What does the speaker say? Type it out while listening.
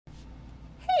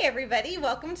Hey everybody,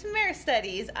 welcome to Mare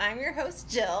Studies. I'm your host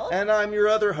Jill. And I'm your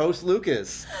other host,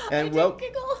 Lucas. And I didn't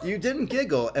giggle. You didn't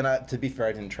giggle, and to be fair,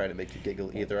 I didn't try to make you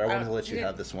giggle either. I wanted to let you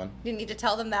have this one. You need to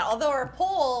tell them that. Although our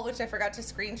poll, which I forgot to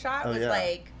screenshot, was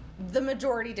like the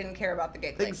majority didn't care about the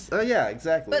giggling. Yeah,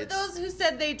 exactly. But those who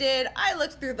said they did, I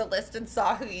looked through the list and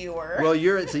saw who you were. Well,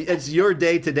 it's your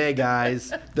day today,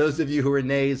 guys. Those of you who are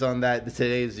nays on that,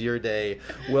 today is your day.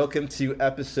 Welcome to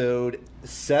episode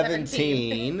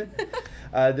 17.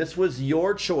 This was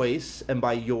your choice, and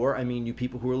by your, I mean you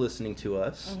people who are listening to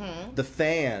us, the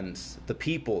fans, the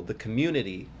people, the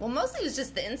community. Well, mostly it was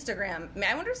just the Instagram. I mean,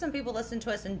 I wonder if some people listen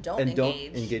to us and don't engage.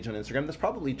 Don't engage on Instagram. That's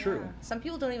probably true. Yeah. Some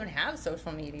people don't even have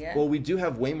social media. Well, we do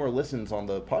have way more listens on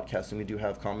the podcast than we do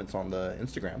have comments on the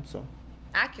Instagram, so.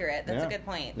 Accurate. That's a good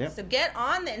point. Yeah. So get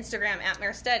on the Instagram at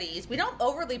Mare Studies. We don't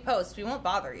overly post. We won't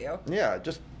bother you. Yeah,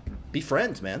 just be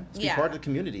friends, man. Just be part of the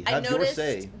community. Have your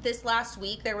say. I noticed this last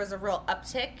week there was a real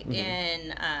uptick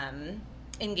in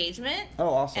engagement. Oh,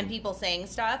 awesome. And people saying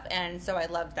stuff, and so I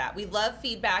loved that. We love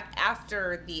feedback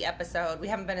after the episode. We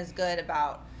haven't been as good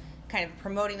about kind of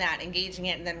promoting that, engaging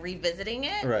it, and then revisiting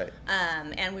it. Right.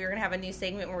 And we were going to have a new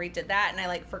segment where we did that, and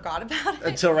I, forgot about it.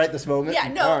 Until right this moment? Yeah,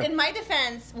 no, in my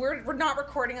defense, we're not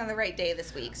recording on the right day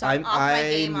this week, so I'm off my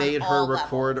game I made her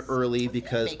record levels. early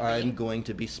because I'm going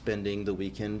to be spending the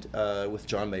weekend with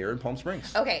John Mayer in Palm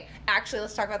Springs. Okay, actually,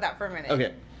 let's talk about that for a minute.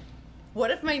 Okay. What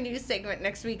if my new segment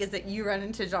next week is that you run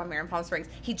into John Mayer in Palm Springs?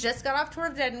 He just got off tour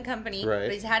of Dead & Company,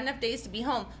 but he's had enough days to be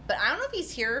home. But I don't know if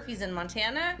he's here, if he's in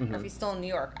Montana, or if he's still in New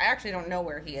York. I actually don't know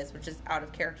where he is, which is out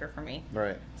of character for me.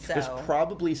 Right. So. There's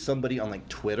probably somebody on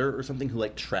Twitter or something who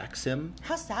tracks him.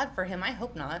 How sad for him. I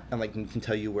hope not. And can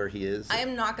tell you where he is. I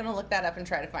am not going to look that up and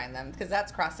try to find them because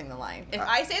that's crossing the line. If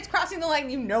I say it's crossing the line,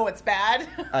 you know it's bad.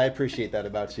 I appreciate that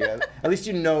about you. At least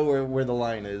you know where the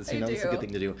line is. You know, it's a good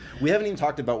thing to do. We haven't even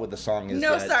talked about what the song is.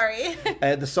 No, sorry.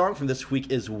 The song from this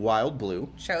week is Wild Blue.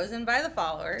 Chosen by the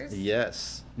Followers.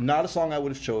 Yes. Not a song I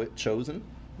would have chosen.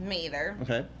 Me either.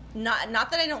 Okay. Not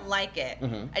that I don't like it.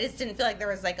 I just didn't feel like there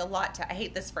was a lot to, I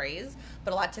hate this phrase,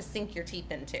 but a lot to sink your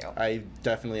teeth into. I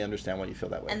definitely understand why you feel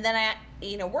that way. And then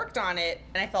I worked on it,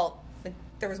 and I felt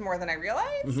there was more than I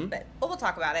realized, but we'll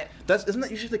talk about it. Isn't that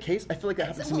usually the case? I feel like that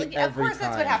happens to me every time. Of course,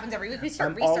 that's what happens every week. We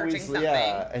start researching something.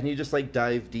 Yeah, and you just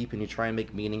dive deep and you try and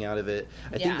make meaning out of it.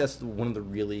 I think that's one of the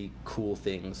really cool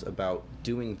things about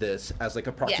doing this as a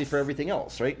proxy for everything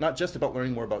else, right? Not just about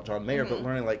learning more about John Mayer, but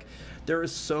learning there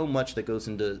is so much that goes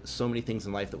into so many things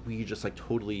in life that we just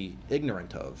totally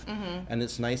ignorant of. And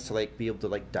it's nice to be able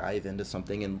to dive into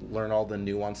something and learn all the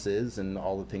nuances and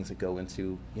all the things that go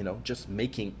into, just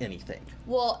making anything.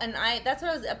 Well, and that's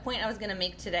a point I was going to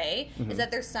make today, is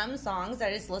that there's some songs that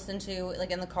I just listen to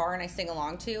in the car and I sing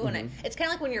along to, and it's kind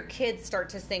of like when your kids start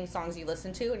to sing songs you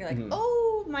listen to, and you're like,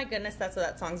 oh my goodness, that's what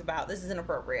that song's about. This is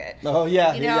inappropriate. Oh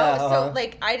yeah, So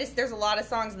there's a lot of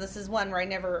songs, and this is one where I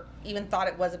never even thought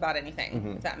it was about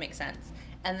anything, if that makes sense.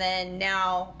 And then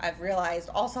now I've realized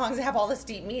all songs have all this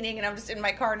deep meaning, and I'm just in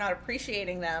my car not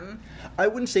appreciating them. I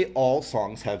wouldn't say all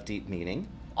songs have deep meaning.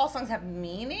 All songs have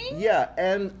meaning? Yeah,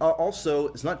 and also,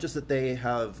 it's not just that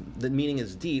the meaning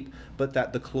is deep, but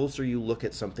that the closer you look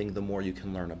at something, the more you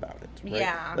can learn about it, right?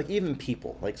 Yeah. Even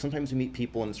people. Sometimes you meet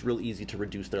people and it's real easy to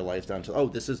reduce their lives down to,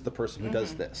 this is the person who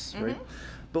does this, right?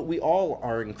 But we all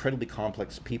are incredibly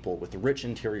complex people with rich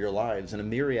interior lives and a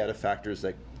myriad of factors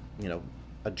that,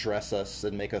 address us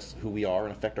and make us who we are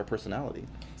and affect our personality.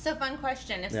 So, fun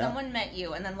question. If someone met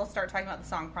you, and then we'll start talking about the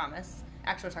song Promise.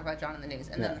 Actually, we'll talk about John in the News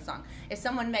and then the song. If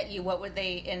someone met you, what would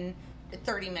they, in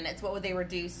 30 minutes, what would they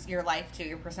reduce your life to,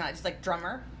 your personality? Just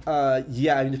drummer?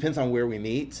 Yeah, it depends on where we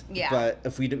meet. Yeah. But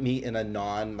if we didn't meet in a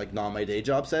non my day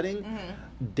job setting,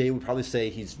 they would probably say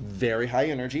he's very high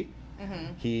energy.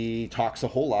 He talks a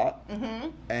whole lot,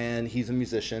 and he's a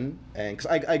musician. And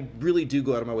because I really do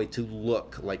go out of my way to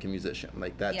look like a musician,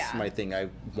 that's my thing. I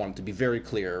want to be very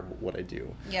clear what I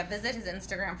do. Yeah, visit his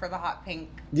Instagram for the hot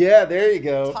pink. Yeah, there you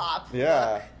go. Top.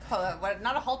 Yeah. Look.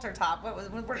 Not a halter top. What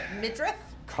was midriff?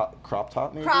 Crop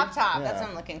top, maybe? Crop top, that's what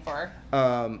I'm looking for.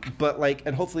 But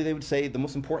and hopefully they would say the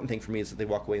most important thing for me is that they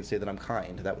walk away and say that I'm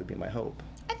kind. That would be my hope.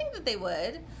 I think that they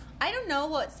would. I don't know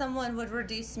what someone would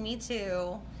reduce me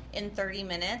to in 30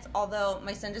 minutes, although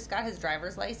my son just got his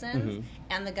driver's license,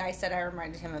 and the guy said I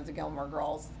reminded him of the Gilmore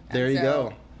Girls. There you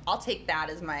go. I'll take that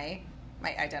as my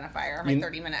identifier, my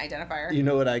 30-minute identifier. You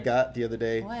know what I got the other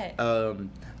day? What?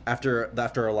 After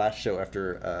our last show,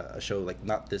 after a show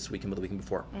not this weekend but the weekend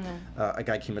before, a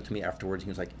guy came up to me afterwards. He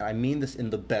was like, "I mean this in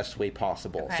the best way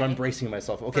possible." Okay. So I'm bracing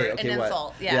myself. Okay, an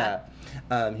insult, what? Yeah.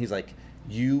 He's like,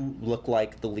 "You look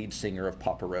like the lead singer of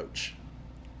Papa Roach."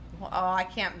 Oh, I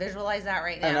can't visualize that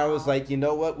right now. And I was like, you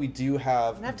know what? We do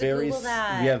have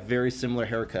very similar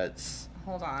haircuts.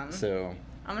 Hold on. So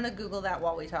I'm gonna Google that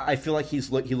while we talk. I feel like he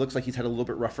looks like he's had a little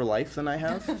bit rougher life than I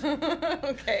have.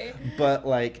 Okay. But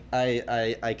like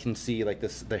I can see like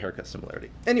the haircut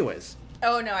similarity. Anyways.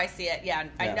 Oh, no, I see it. Yeah.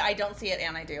 I don't see it,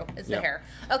 and I do. It's the hair.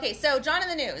 Okay, so John in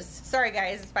the news. Sorry,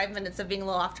 guys. 5 minutes of being a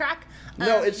little off track.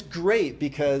 No, it's great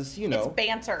because, you know. It's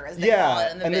banter, as they call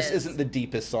it in the biz. This isn't the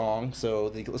deepest song, so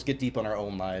let's get deep on our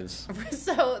own lives.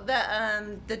 So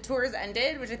the tours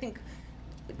ended, which I think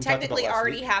technically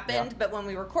already happened, but when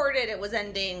we recorded, it was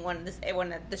ending. When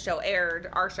the show aired,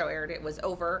 our show aired, it was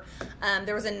over.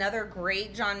 There was another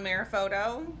great John Mayer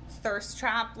photo, thirst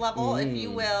trap level, if you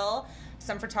will.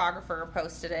 Some photographer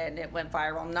posted it, and it went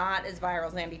viral. Not as viral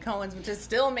as Andy Cohen's, which is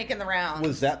still making the rounds.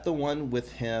 Was that the one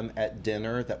with him at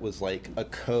dinner that was like a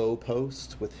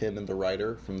co-post with him and the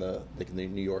writer from the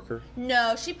New Yorker?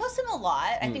 No, she posts him a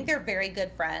lot. I think they're very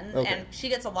good friends, and she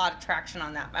gets a lot of traction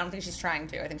on that. I don't think she's trying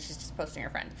to. I think she's just posting her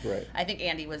friend. Right. I think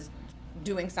Andy was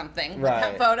doing something with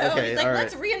that photo. Okay, he's like,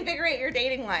 let's reinvigorate your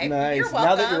dating life. Nice. You're welcome.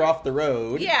 Now that you're off the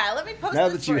road. Yeah, let me post now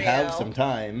this that you for have some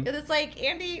time. It's like,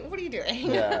 Andy, what are you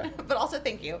doing? Yeah. But also,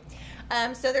 thank you.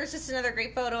 So there's just another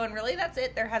great photo, and really that's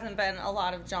it. There hasn't been a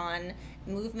lot of John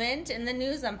movement in the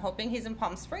news. I'm hoping he's in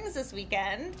Palm Springs this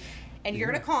weekend. And you're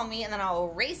going to call me, and then I'll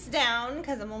race down,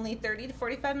 because I'm only 30 to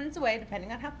 45 minutes away,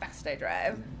 depending on how fast I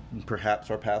drive.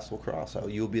 Perhaps our paths will cross.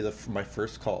 You'll be my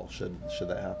first call, should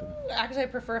that happen. Actually, I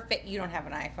prefer you don't have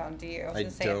an iPhone, do you? I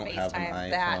don't have an iPhone.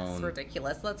 That's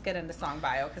ridiculous. Let's get into song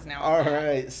bio, because now all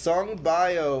right. Song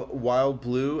bio, Wild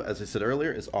Blue, as I said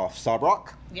earlier, is off Sob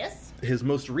Rock. Yes. His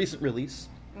most recent release.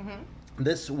 Mm-hmm.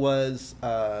 This was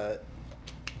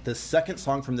the second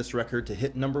song from this record to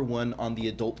hit #1 on the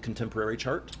adult contemporary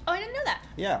chart. Oh, I didn't know that.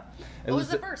 Yeah. What was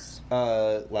the first?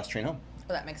 Last Train Home.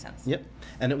 Oh, that makes sense. Yep.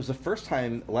 And it was the first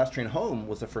time, Last Train Home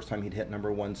was the first time he'd hit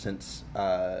 #1 since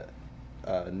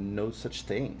No Such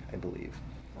Thing, I believe.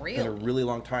 Really? It's been a really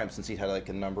long time since he had like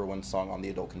a #1 song on the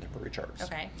adult contemporary charts.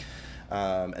 Okay.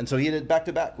 And so he did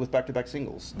back-to-back with back-to-back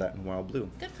singles, that and Wild Blue.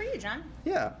 Good for you, John.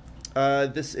 Yeah.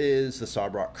 This is the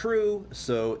Sob Rock crew,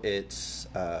 so it's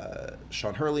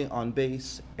Sean Hurley on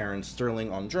bass, Aaron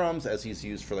Sterling on drums, as he's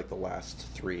used for like the last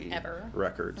 3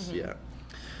 records. Mm-hmm. Yeah.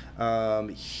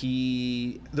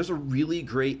 There's a really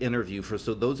great interview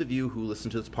so those of you who listen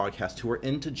to this podcast who are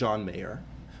into John Mayer,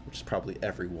 which is probably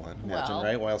everyone, imagine,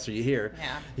 right? Why else are you here?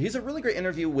 Yeah. He's a really great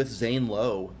interview with Zane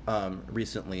Lowe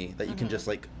recently that you can just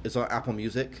it's on Apple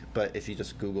Music, but if you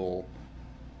just Google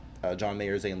John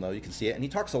Mayer, Zane Lowe, you can see it, and he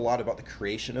talks a lot about the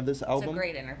creation of this album. It's a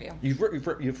great interview. You've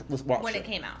watched when it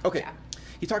came out. Okay. Yeah.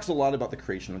 He talks a lot about the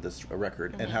creation of this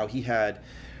record and how he had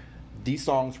these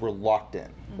songs were locked in,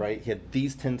 right? He had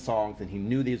these 10 songs, and he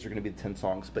knew these were going to be the 10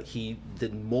 songs, but he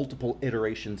did multiple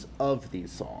iterations of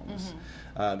these songs.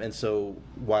 And so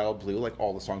Wild Blue, like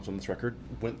all the songs on this record,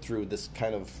 went through this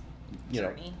kind of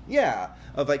journey.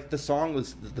 Of like the song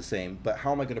was the same, but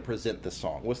how am I going to present this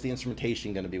song? What's the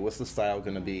instrumentation going to be? What's the style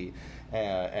going to be?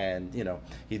 And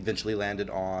he eventually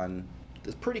landed on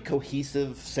this pretty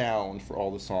cohesive sound for all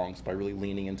the songs by really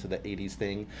leaning into the 80s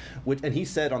thing. And he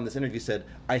said on this interview,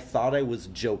 I thought I was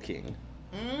joking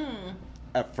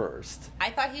at first. I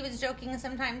thought he was joking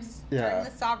sometimes during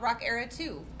the Sob Rock era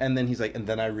too. And then he's like, and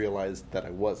then I realized that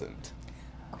I wasn't.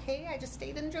 Okay, I just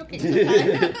stayed in joking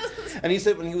sometimes. And he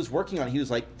said when he was working on it, he was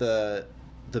like, the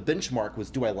benchmark was,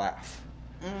 do I laugh?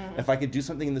 If I could do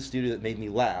something in the studio that made me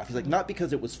laugh. He's like, not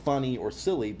because it was funny or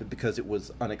silly, but because it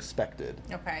was unexpected.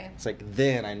 Okay. It's like,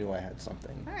 then I knew I had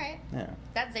something. All right. Yeah.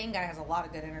 That Zane guy has a lot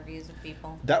of good interviews with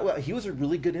people. He was a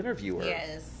really good interviewer. He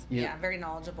is. Yeah, very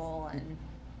knowledgeable, and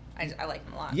I like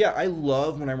him a lot. Yeah, I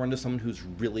love when I run into someone who's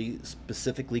really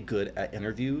specifically good at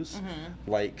interviews.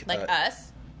 Like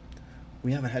us.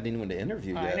 We haven't had anyone to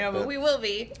interview yet. I know, but we will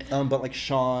be. But like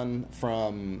Sean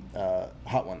from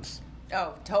Hot Ones.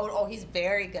 Oh, total. Oh, he's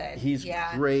very good. He's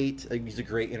great. He's a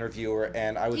great interviewer,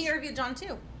 and He interviewed John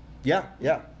too. Yeah.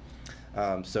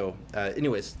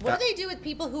 Anyways, what do they do with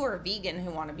people who are vegan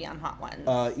who want to be on Hot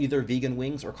Ones? Either vegan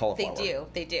wings or cauliflower.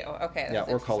 They do. Okay. That's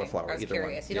or cauliflower. I was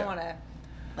curious. You don't want to.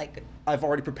 I've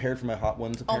already prepared for my Hot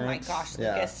Ones appearance. Oh my gosh,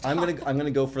 Lucas. I'm gonna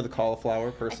go for the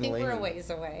cauliflower personally. I think we're a ways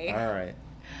away.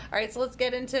 All right, so let's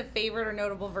get into favorite or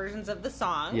notable versions of the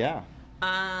song. Yeah.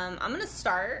 I'm gonna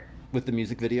start with the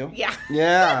music video. Yeah.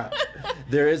 Yeah.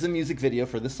 There is a music video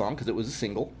for this song because it was a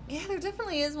single. Yeah, there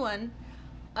definitely is one.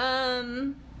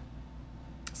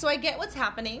 So I get what's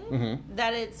happening.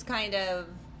 That it's kind of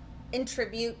in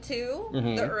tribute to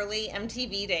the early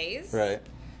MTV days. Right.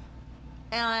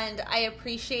 And I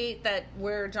appreciate that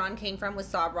where John came from with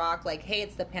Sob Rock, like, hey,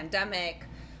 it's the pandemic.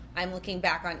 I'm looking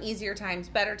back on easier times,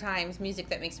 better times, music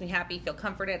that makes me happy, feel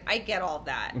comforted. I get all of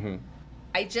that. Mm-hmm.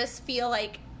 I just feel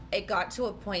like it got to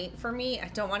a point for me, I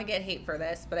don't want to get hate for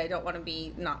this, but I don't want to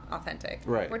be not authentic.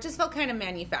 Right. Where it just felt kind of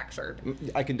manufactured.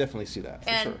 I can definitely see that,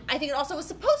 and sure. I think it also was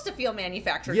supposed to feel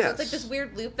manufactured. Yes. So it's like this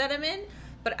weird loop that I'm in.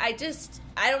 But I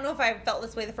don't know if I felt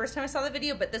this way the first time I saw the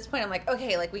video, but at this point I'm like,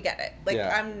 okay, like, we get it. Like,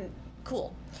 I'm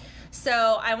cool.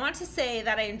 So I want to say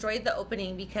that I enjoyed the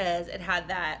opening because it had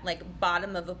that, like,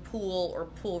 bottom of a pool or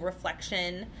pool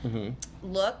reflection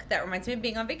look that reminds me of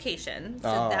being on vacation.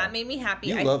 So that made me happy.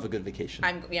 You love a good vacation.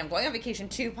 I'm going on vacation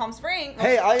to Palm Springs.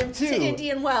 Hey, I am too. To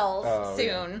Indian Wells soon.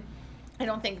 Yeah. I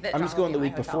don't think that I'm just going the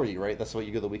week before you, right? That's what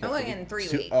you go the week after. I'm going in 3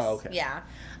 weeks. Oh, okay. Yeah.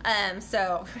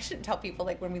 So I shouldn't tell people,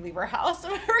 like, when we leave our house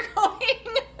when we're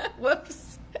going.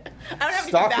 Whoops. I don't have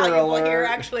anything valuable here,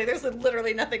 actually. There's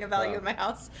literally nothing of value in my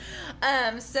house.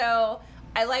 So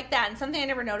I like that. And something I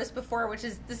never noticed before, which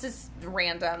is, this is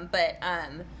random, but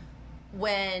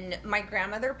when my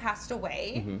grandmother passed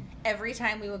away, every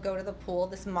time we would go to the pool,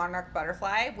 this monarch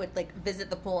butterfly would, like, visit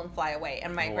the pool and fly away.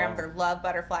 And my grandmother loved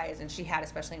butterflies, and she had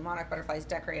especially monarch butterflies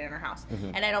decorated in her house.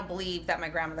 And I don't believe that my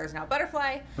grandmother is now a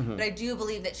butterfly, but I do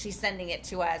believe that she's sending it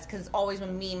to us, because always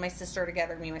when me and my sister are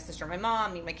together, me and my sister and my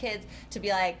mom, me and my kids, to be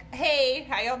like, hey,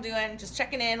 how y'all doing? Just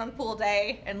checking in on the pool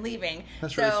day and leaving.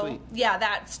 That's really sweet. Yeah,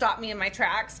 that stopped me in my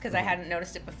tracks, because I hadn't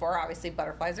noticed it before. Obviously,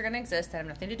 butterflies are going to exist. That have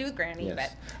nothing to do with Granny,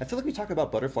 but I feel like we talk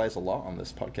about butterflies a lot on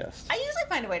this podcast. I usually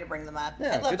find a way to bring them up.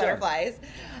 Yeah, I love butterflies.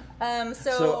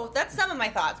 So that's some of my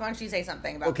thoughts. Why don't you say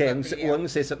something about I'm going to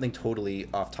say something totally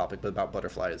off topic, but about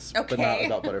butterflies. Okay. But not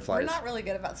about butterflies. We're not really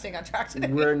good about staying on track today.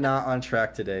 We're not on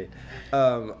track today.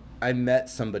 I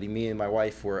met somebody. Me and my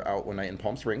wife were out one night in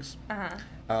Palm Springs.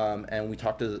 And we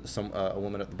talked to a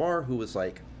woman at the bar who was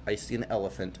like, I see an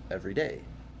elephant every day.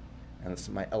 And it's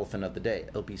my elephant of the day.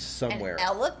 It'll be somewhere. An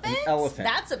elephant? An elephant.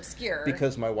 That's obscure.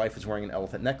 Because my wife was wearing an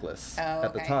elephant necklace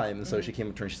at the time. And so she came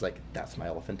up to her and she's like, that's my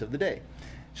elephant of the day.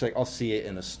 She's like, I'll see it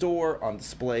in a store, on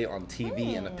display, on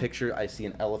TV, in a picture. I see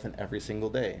an elephant every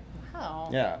single day. Wow.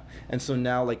 Yeah. And so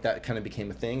now, like, that kind of became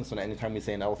a thing. So now anytime we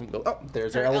say an elephant, we go, oh,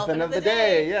 there's our elephant of the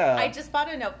day. Yeah. I just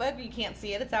bought a notebook. You can't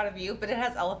see it. It's out of view. But it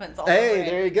has elephants all over it. Hey,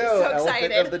 there you go. So elephant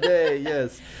excited. of the day,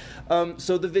 yes.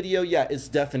 So the video, is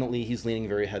definitely, he's leaning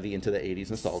very heavy into the 80s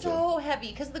nostalgia. So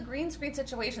heavy, because the green screen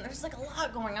situation, there's like a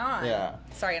lot going on. Yeah.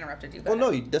 Sorry I interrupted you. Well,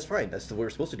 no, that's fine. That's what we're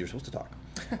supposed to do. We're supposed to talk.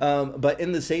 But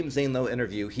in the same Zane Lowe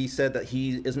interview, he said that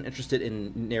he isn't interested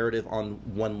in narrative on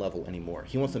one level anymore.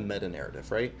 He wants a meta-narrative,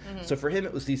 right? So for him,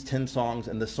 it was these 10 songs,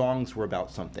 and the songs were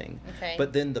about something. Okay.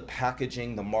 But then the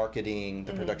packaging, the marketing,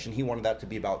 the production, he wanted that to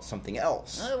be about something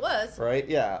else. Well, it was. Right?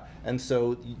 Yeah. And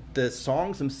so the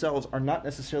songs themselves are not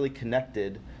necessarily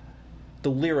connected.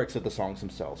 The lyrics of the songs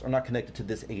themselves are not connected to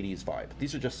this 80s vibe.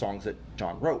 These are just songs that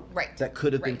John wrote. Right. That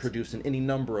could have been produced in any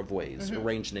number of ways,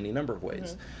 arranged in any number of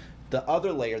ways. The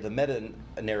other layer, the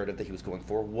meta-narrative that he was going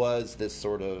for, was this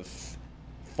sort of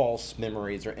false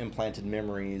memories or implanted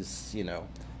memories,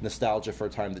 nostalgia for a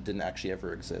time that didn't actually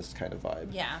ever exist kind of vibe.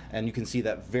 Yeah. And you can see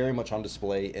that very much on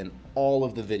display in all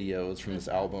of the videos from this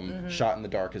album. Shot in the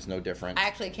Dark is no different. I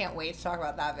actually can't wait to talk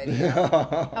about that video.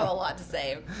 I have a lot to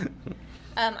say.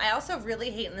 I also really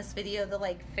hate in this video the,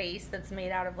 like, face that's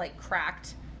made out of, like,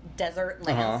 cracked desert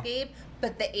landscape.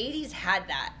 But the 80s had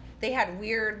that. They had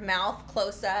weird mouth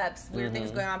close-ups, weird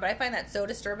things going on. But I find that so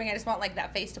disturbing. I just want, like,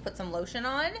 that face to put some lotion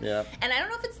on. Yeah. And I don't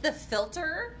know if it's the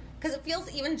filter, because it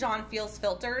feels, even John feels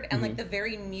filtered, and like the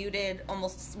very muted,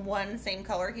 almost one same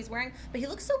color he's wearing. But he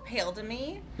looks so pale to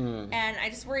me, and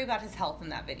I just worry about his health in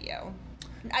that video.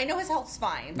 I know his health's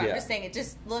fine, but I'm just saying it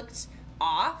just looked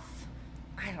off.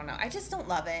 I don't know. I just don't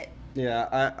love it. Yeah,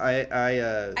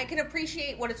 I can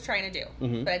appreciate what it's trying to do,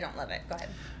 but I don't love it. Go ahead.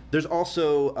 There's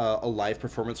also a live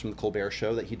performance from the Colbert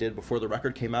Show that he did before the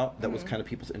record came out that was kind of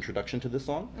people's introduction to this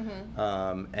song.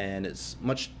 And it's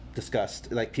much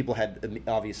discussed. Like, people had,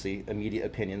 obviously, immediate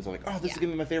opinions like, oh, this is going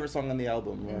to be my favorite song on the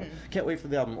album. Or, can't wait for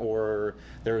the album. Or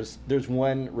there's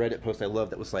one Reddit post I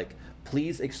love that was like,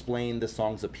 please explain the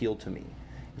song's appeal to me.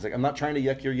 He's like, I'm not trying to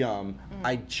yuck your yum.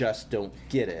 I just don't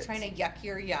get it. Trying to yuck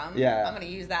your yum? Yeah. I'm going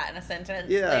to use that in a sentence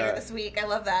later this week. I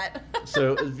love that.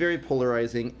 So it's very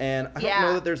polarizing, and I don't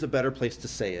know that there's a better place to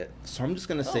say it. So I'm just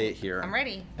going to say it here. I'm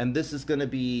ready. And this is going to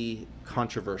be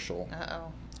controversial.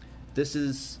 Uh-oh. This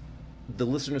is, the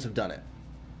listeners have done it.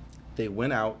 They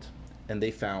went out and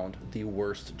they found the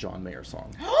worst John Mayer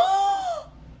song.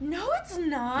 No, it's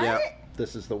not. Yeah.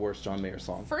 this is the worst John Mayer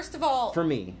song. First of all, for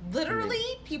me, literally,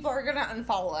 people are gonna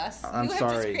unfollow us. I'm you have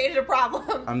sorry. just created a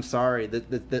problem. I'm sorry.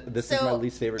 This is my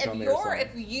least favorite John Mayer song.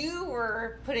 If you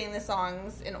were putting the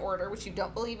songs in order, which you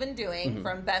don't believe in doing,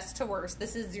 from best to worst,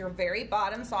 this is your very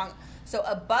bottom song. So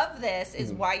above this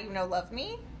is Why You Know Love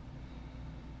Me.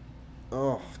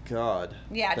 Oh God.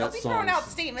 Yeah, don't be throwing out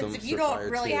statements if you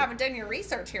haven't done your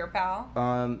research here,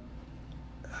 pal.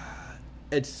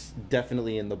 It's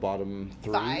definitely in the bottom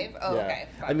 3. 5? Oh, yeah. Okay.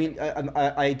 5. I mean,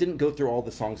 I didn't go through all the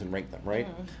songs and rank them, right?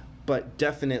 But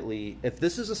definitely, if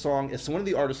this is a song, if one of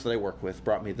the artists that I work with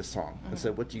brought me this song and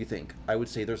said, what do you think? I would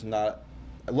say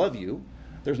I love you.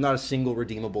 There's not a single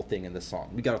redeemable thing in this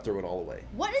song. We got to throw it all away.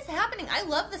 What is happening? I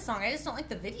love this song. I just don't like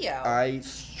the video. I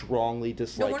strongly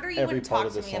dislike every part of the song. No wonder you wouldn't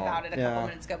talk to me about it a couple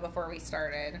minutes ago before we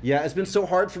started. Yeah, it's been so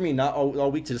hard for me not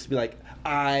all week to just be like,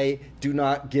 I do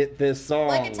not get this song.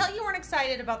 Well, I can tell you weren't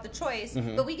excited about the choice,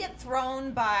 but we get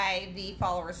thrown by the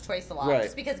followers' choice a lot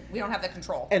just because we don't have the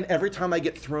control. And every time I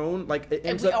get thrown, like it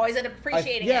ends we always end up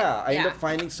appreciating it. I end up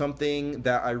finding something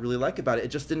that I really like about it. It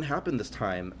just didn't happen this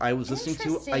time. I was listening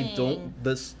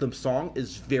to the song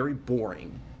is very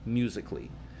boring musically.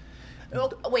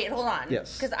 Oh, wait, hold on.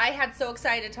 Yes. Because I had so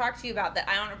excited to talk to you about that.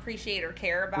 I don't appreciate or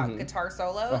care about guitar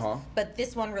solos, but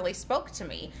this one really spoke to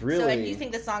me. Really? So if you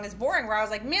think the song is boring, where I was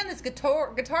like, man, this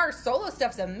guitar solo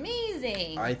stuff's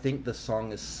amazing. I think the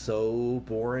song is so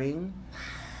boring.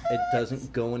 It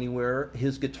doesn't go anywhere.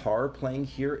 His guitar playing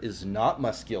here is not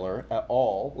muscular at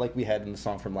all, like we had in the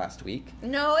song from last week.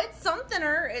 No, it's something,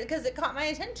 because it caught my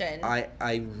attention.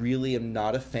 I really am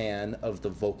not a fan of the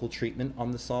vocal treatment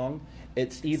on the song.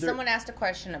 It's either someone asked a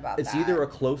question about that. It's either a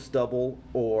close double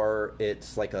or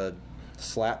it's like a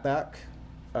slapback,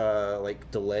 like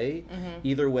delay.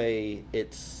 Either way,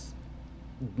 it's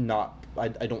not. I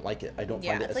don't like it. I don't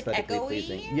find it aesthetically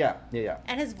pleasing. Yeah.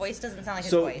 And his voice doesn't sound like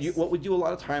his voice. So what we do a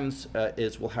lot of times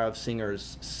is we'll have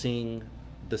singers sing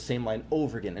the same line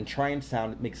over again and try and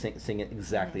sing it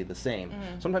exactly the same.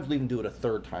 Sometimes we even do it a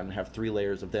third time and have 3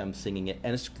 layers of them singing it,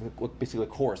 and it's basically a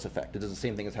chorus effect. It does the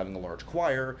same thing as having a large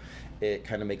choir. It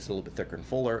kind of makes it a little bit thicker and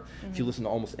fuller. If you listen to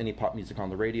almost any pop music on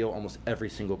the radio, almost every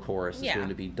single chorus is going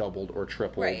to be doubled or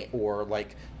tripled, or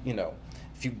like,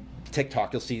 if you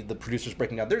TikTok, you'll see the producers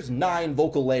breaking down. There's 9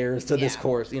 vocal layers to this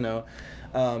chorus,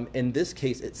 In this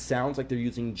case, it sounds like they're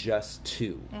using just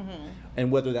 2.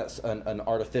 And whether that's an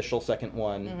artificial second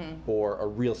one or a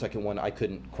real second one, I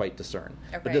couldn't quite discern.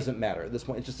 But it doesn't matter. At this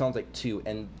point, it just sounds like 2.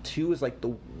 And 2 is like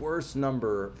the worst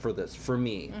number for this, for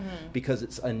me, because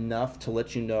it's enough to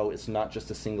let you know it's not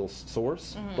just a single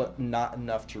source, but not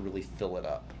enough to really fill it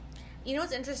up. You know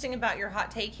what's interesting about your hot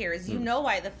take here is you know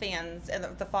why the fans and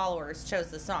the followers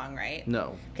chose the song, right?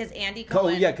 No. Because Andy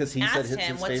Cohen he asked said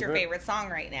him, what's your favorite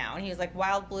song right now? And he was like,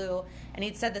 Wild Blue. And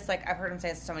he'd said this, like, I've heard him say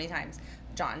this so many times,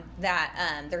 John,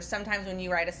 that there's sometimes when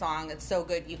you write a song that's so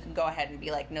good, you can go ahead and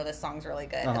be like, no, this song's really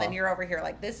good. And then you're over here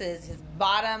like, this is his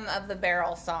bottom of the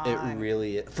barrel song. It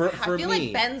really is. For I feel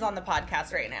me, like Ben's on the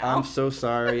podcast right now. I'm so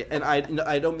sorry. And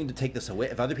I don't mean to take this away.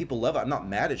 If other people love it, I'm not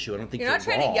mad at you. I don't think you're not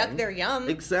trying wrong. to yuck their yum.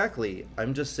 Exactly.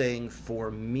 I'm just saying,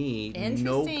 for me,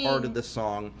 no part of the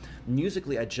song,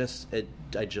 musically, I just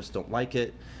don't like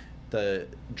it. The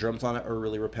drums on it are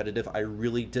really repetitive. I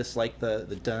really dislike the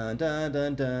dun dun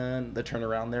dun dun, the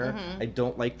turnaround there. I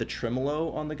don't like the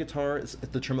tremolo on the guitar.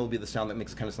 The tremolo would be the sound that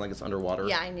makes it kind of sound like it's underwater.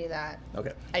 Yeah, I knew that.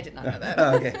 Okay. I did not know that.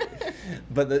 Okay.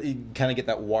 But you kind of get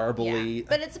that warbly. Yeah.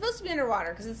 But it's supposed to be underwater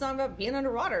because it's not about being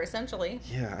underwater, essentially.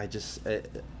 Yeah,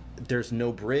 there's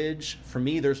no bridge. For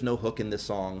me, there's no hook in this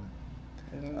song.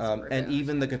 And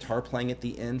even the guitar playing at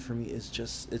the end for me is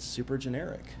it's super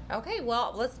generic. Okay,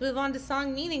 well, let's move on to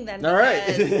song meaning then. All right.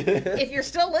 If you're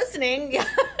still listening,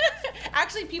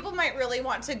 actually, people might really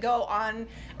want to go on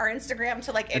our Instagram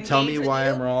to engage tell me why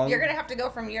you. I'm wrong. You're gonna have to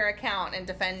go from your account and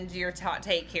defend your hot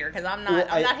take here because I'm not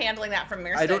handling that from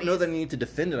Mere Studies. I don't know that I need to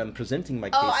defend it. I'm presenting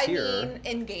my case here. I mean,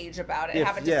 engage about it.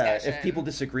 Have a discussion. If people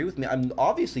disagree with me,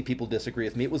 obviously people disagree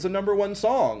with me. It was the #1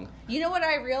 song. You know what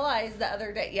I realized the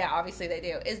other day? Yeah, obviously they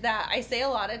do. Is that I say a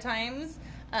lot of times,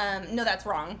 no, that's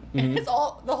wrong. It's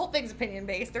the whole thing's opinion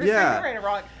based. There's no right or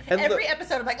wrong. And every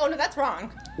episode I'm like, oh no, that's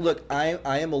wrong. Look, I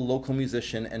am a local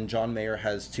musician, and John Mayer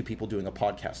has 2 people doing a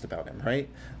podcast about him, right?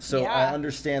 So I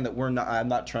understand that I'm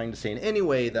not trying to say in any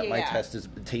way that my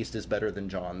taste is better than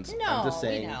John's. No, I'm just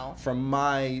saying from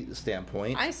my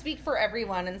standpoint. I speak for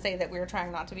everyone and say that we're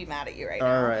trying not to be mad at you right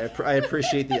now. All right, I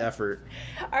appreciate the effort.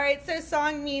 All right, so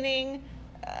song meaning.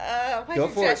 Why'd you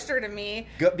gesture to me?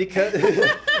 Because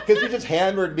you just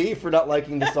hammered me for not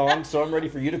liking the song, so I'm ready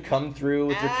for you to come through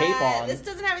with your cape on. This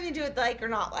doesn't have anything to do with like or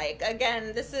not like.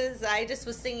 Again, I just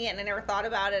was singing it and I never thought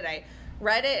about it. I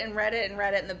read it,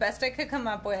 and the best I could come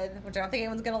up with, which I don't think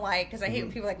anyone's going to like, because I hate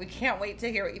when people are like, we can't wait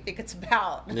to hear what you think it's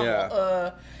about.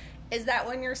 Yeah. Is that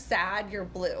when you're sad, you're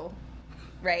blue,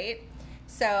 right?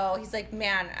 So he's like,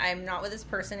 man, I'm not with this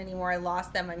person anymore. I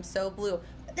lost them. I'm so blue.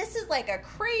 But this is like a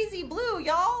crazy blue,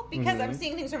 y'all, because I'm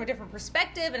seeing things from a different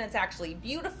perspective, and it's actually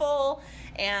beautiful.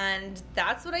 And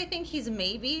that's what I think he's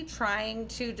maybe trying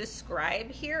to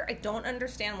describe here. I don't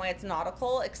understand why it's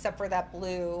nautical, except for that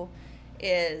blue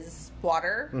is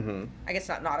water. I guess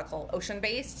not nautical,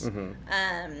 ocean-based.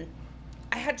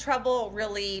 I had trouble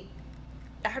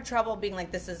being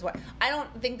like, this is what... I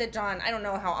don't think that John... I don't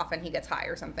know how often he gets high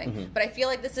or something, but I feel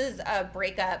like this is a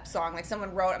breakup song. Like,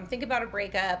 someone wrote, I'm thinking about a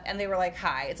breakup, and they were like,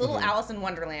 high. It's a little Alice in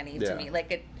Wonderland-y to me.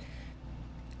 Like, it...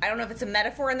 I don't know if it's a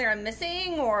metaphor in there I'm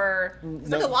missing, or... There's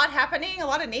like a lot happening, a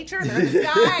lot of nature. They're in the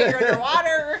sky, or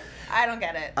underwater. I don't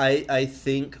get it. I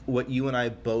think what you and I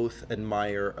both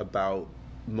admire about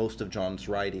most of John's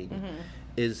writing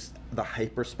is the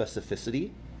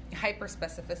hyper-specificity.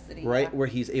 Right, where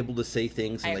he's able to say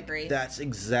things and agree. That's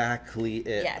exactly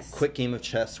it. Yes. Quick game of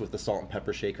chess with the salt and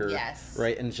pepper shaker. Yes.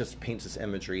 Right, and it just paints this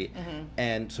imagery.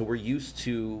 And so we're used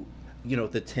to,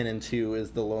 the 10 and 2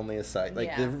 is the loneliest side,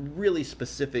 like the really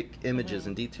specific images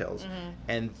and details.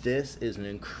 And this is an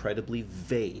incredibly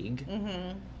vague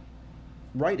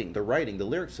writing. The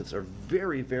lyrics are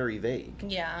very, very vague.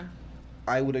 Yeah.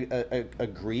 I would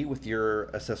agree with your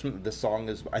assessment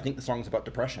that I think the song is about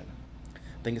depression.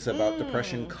 I think it's about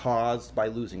depression caused by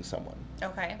losing someone.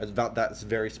 Okay. It's about that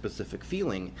very specific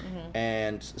feeling.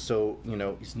 And so,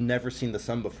 he's never seen the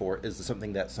sun before is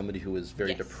something that somebody who is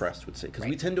very depressed would say. Because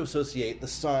we tend to associate the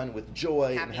sun with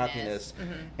joy and happiness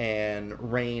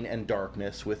and rain and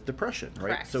darkness with depression,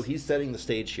 right? Correct. So he's setting the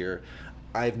stage here.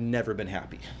 I've never been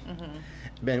happy.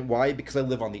 And why? Because I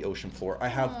live on the ocean floor. I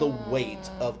have the weight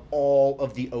of all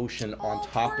of the ocean on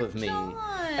top of me. John.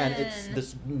 And it's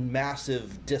this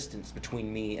massive distance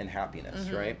between me and happiness,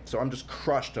 right? So I'm just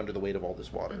crushed under the weight of all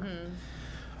this water.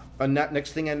 And that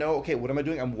next thing I know, okay, what am I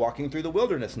doing? I'm walking through the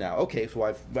wilderness now. Okay, so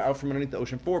I've out from underneath the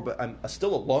ocean floor, but I'm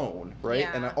still alone, right?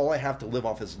 Yeah. And all I have to live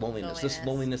off is loneliness. This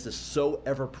loneliness is so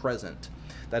ever present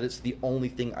that it's the only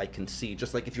thing I can see.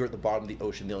 Just like if you're at the bottom of the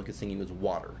ocean, the only thing is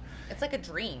water. It's like a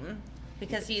dream.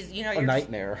 Because he's, you're a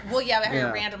nightmare. But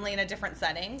you're randomly in a different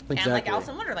setting. Exactly. And like Alice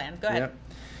in Wonderland. Go ahead.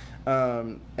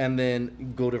 Yep. And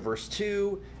then go to verse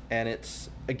 2, and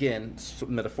it's, again,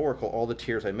 metaphorical. All the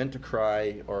tears I meant to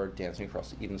cry are dancing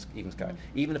across the even sky.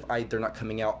 Even if they're not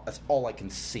coming out, that's all I can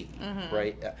see,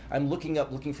 right? I'm looking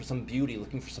up, looking for some beauty,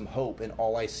 looking for some hope, and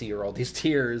all I see are all these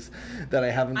tears that I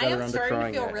haven't got around to crying yet. I am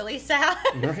starting to feel really sad.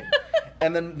 Right?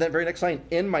 And then that very next line,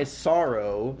 in my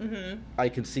sorrow, I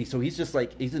can see. So he's just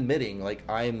like, he's admitting, like,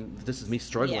 this is me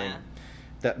struggling. Yeah.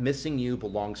 That missing you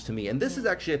belongs to me. And this is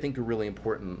actually, I think, a really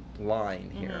important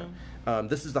line here.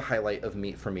 This is the highlight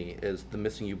for me, is the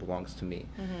missing you belongs to me.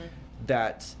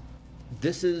 That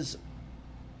this is,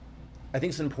 I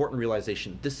think it's an important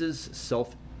realization. This is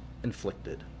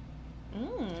self-inflicted.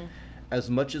 As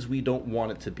much as we don't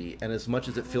want it to be, and as much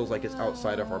as it feels like it's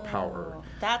outside of our power.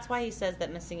 That's why he says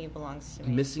that missing you belongs to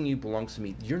me. Missing you belongs to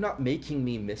me. You're not making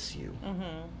me miss you.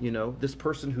 This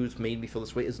person who's made me feel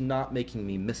this way is not making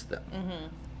me miss them.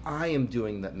 I am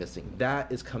doing that missing.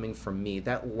 That is coming from me.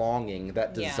 That longing,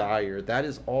 that desire, that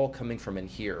is all coming from in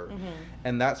here.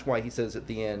 And that's why he says at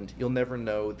the end, you'll never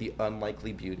know the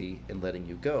unlikely beauty in letting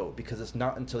you go, because it's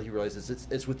not until he realizes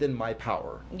it's within my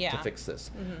power to fix this.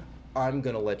 I'm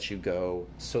going to let you go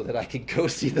so that I can go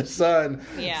see the sun,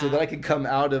 so that I can come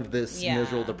out of this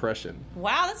miserable depression.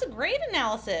 Wow, that's a great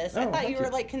analysis. I thought you were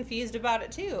like confused about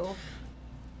it too.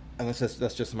 And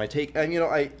that's just my take. And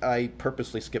I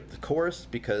purposely skipped the chorus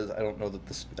because I don't know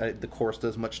that the chorus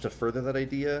does much to further that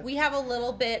idea. We have a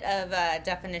little bit of a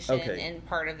definition in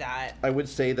part of that. I would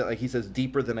say that, like he says,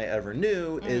 deeper than I ever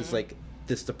knew is like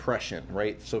this depression,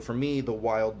 right? So for me, the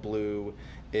wild blue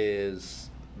is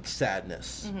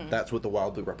sadness. That's what the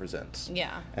wild blue represents.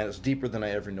 Yeah. And it's deeper than I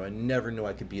ever knew. I never knew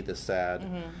I could be this sad.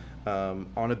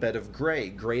 On a bed of gray.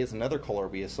 Gray is another color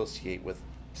we associate with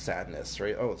sadness,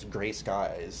 right? Oh, it's gray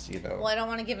skies, Well, I don't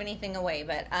want to give anything away,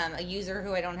 but a user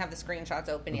who I don't have the screenshots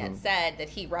open yet said that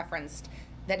he referenced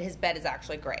that his bed is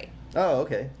actually gray. Oh,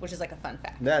 okay. Which is like a fun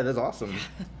fact. Yeah, that's awesome.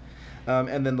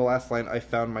 And then the last line, I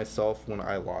found myself when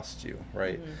I lost you,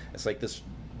 right? It's like this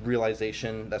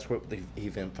realization, that's what the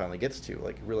event finally gets to,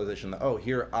 like realization that, oh,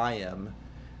 here I am,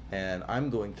 and I'm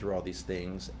going through all these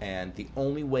things, and the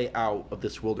only way out of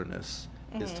this wilderness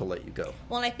is to let you go.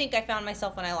 Well, and I think I found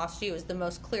myself when I lost you is the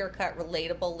most clear-cut,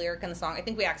 relatable lyric in the song. I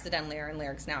think we accidentally are in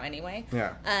lyrics now anyway.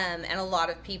 Yeah. And a lot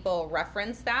of people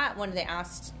reference that when they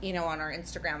asked, on our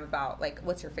Instagram about, like,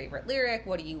 what's your favorite lyric?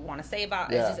 What do you want to say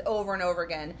about it? It's just over and over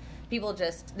again. People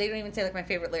they don't even say, like, my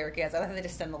favorite lyric is. I think they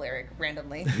just send the lyric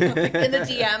randomly. Like, in the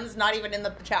DMs, not even in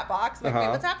the chat box. Like, wait,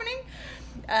 what's happening?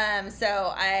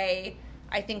 So I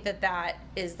think that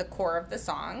is the core of the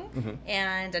song.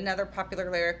 And another popular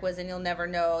lyric was, and you'll never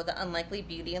know the unlikely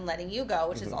beauty in letting you go,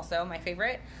 which is also my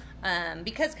favorite.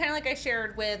 Because kind of like I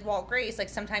shared with Walt Grace, like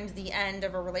sometimes the end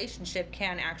of a relationship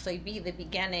can actually be the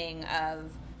beginning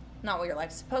of not what your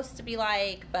life's supposed to be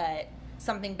like, but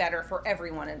something better for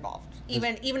everyone involved.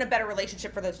 Even a better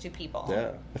relationship for those two people.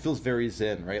 Yeah. It feels very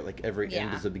zen, right? Like every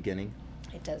end is a beginning.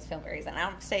 It does feel very zen. I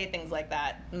don't say things like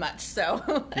that much, so.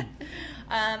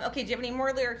 Okay, do you have any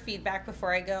more lyric feedback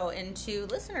before I go into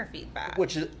listener feedback?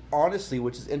 Which is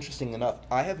interesting enough,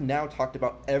 I have now talked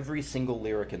about every single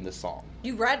lyric in this song.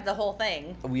 You read the whole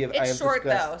thing. It's short,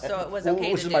 though, so it was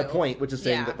okay Which is my point, which is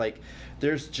saying that, like,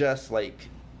 there's just, like,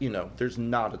 there's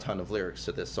not a ton of lyrics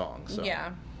to this song, so.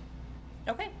 Yeah.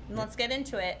 Okay, let's get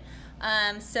into it.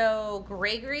 So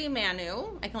Gregory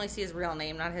Manu, I can only see his real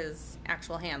name, not his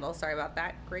actual handle. Sorry about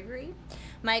that, Gregory.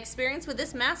 My experience with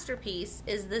this masterpiece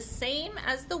is the same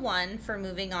as the one for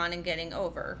Moving On and Getting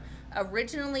Over.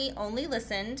 Originally only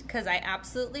listened because I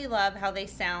absolutely love how they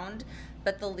sound,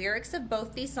 but the lyrics of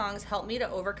both these songs help me to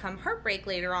overcome heartbreak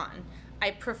later on.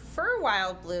 I prefer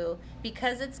Wild Blue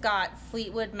because it's got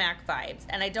Fleetwood Mac vibes.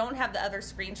 And I don't have the other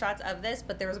screenshots of this,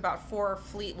 but there was about 4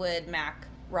 Fleetwood Mac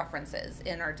references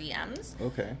in our DMs.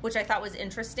 Okay. Which I thought was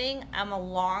interesting. I'm a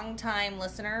long-time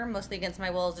listener, mostly against my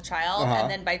will as a child,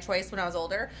 and then by choice when I was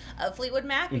older, of Fleetwood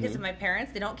Mac because of my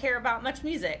parents. They don't care about much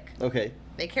music. Okay.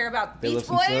 They care about Beach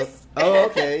Boys. Oh,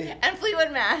 okay. And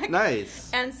Fleetwood Mac. Nice.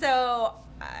 And so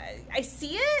I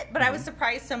see it, but I was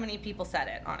surprised so many people said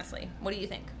it, honestly. What do you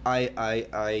think?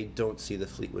 I don't see the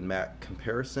Fleetwood Mac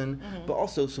comparison, but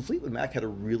also, so Fleetwood Mac had a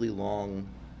really long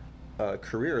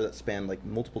career that spanned like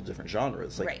multiple different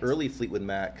genres. Like early Fleetwood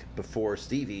Mac before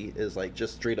Stevie is like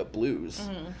just straight up blues.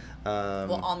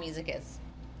 Well, all music is.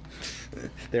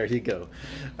 There you go.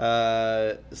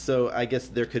 So I guess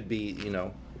there could be,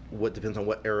 what depends on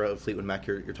what era of Fleetwood Mac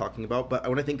you're talking about. But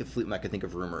when I think of Fleetwood Mac, I think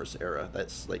of Rumours era.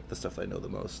 That's like the stuff I know the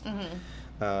most.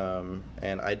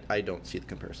 And I don't see the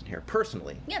comparison here,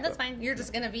 personally. Yeah, that's fine. You're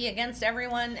just going to be against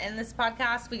everyone in this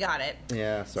podcast. We got it.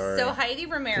 Yeah, sorry. So Heidi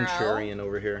Romero. Contrarian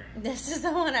over here. This is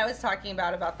the one I was talking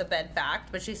about the bed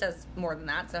fact, but she says more than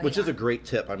that. So which is a great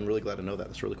tip. I'm really glad to know that.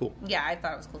 That's really cool. Yeah, I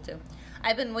thought it was cool too.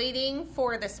 I've been waiting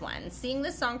for this one. Seeing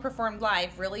this song performed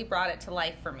live really brought it to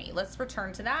life for me. Let's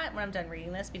return to that when I'm done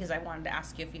reading this because I wanted to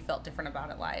ask you if you felt different about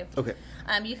it live. Okay.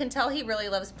 You can tell he really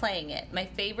loves playing it. My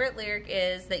favorite lyric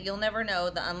is that you'll never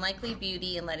know the unlikely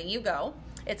beauty in letting you go.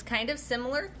 It's kind of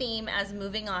similar theme as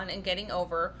Moving On and Getting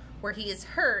Over, where he is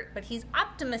hurt, but he's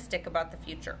optimistic about the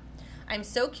future. I'm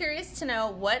so curious to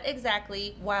know what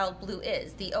exactly Wild Blue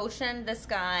is. The ocean, the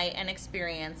sky, an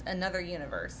experience, another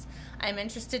universe. I'm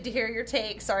interested to hear your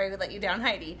take. Sorry we let you down,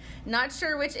 Heidi. Not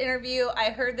sure which interview I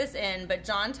heard this in, but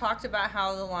John talked about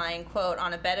how the line, quote,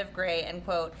 on a bed of gray, end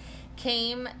quote,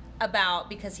 came about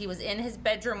because he was in his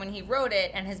bedroom when he wrote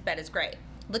it and his bed is gray.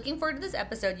 Looking forward to this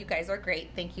episode. You guys are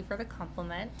great. Thank you for the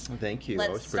compliment. Thank you.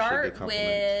 Let's start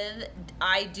with,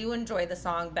 I do enjoy the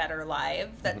song better live.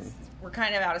 We're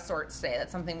kind of out of sorts today.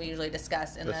 That's something we usually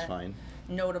discuss in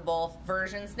notable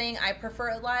versions thing. I prefer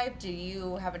it live. Do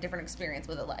you have a different experience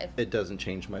with it live? It doesn't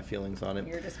change my feelings on it.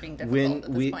 You're just being difficult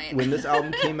at this point. When this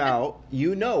album came out,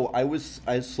 I was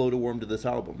slow to warm to this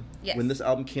album. Yes. When this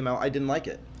album came out, I didn't like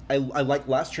it. I liked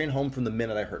Last Train Home from the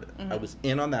minute I heard it. I was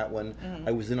in on that one.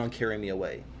 I was in on Carry Me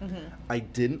Away. I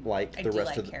didn't like the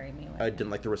rest of Carry Me Away. I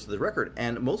didn't like the rest of the record,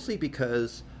 and mostly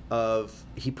because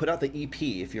he put out the EP,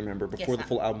 if you remember, before the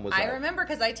full album was out. I remember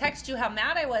because I texted you how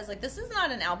mad I was. Like, this is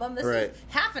not an album. This is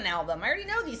half an album. I already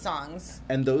know these songs.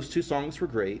 And those 2 songs were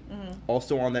great.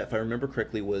 Also on that, if I remember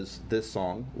correctly, was this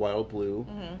song, Wild Blue,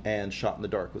 and Shot in the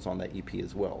Dark was on that EP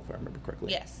as well, if I remember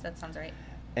correctly. Yes, that sounds right.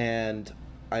 And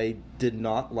I did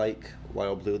not like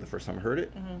Wild Blue the first time I heard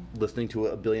it. Listening to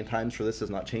it a billion times for this has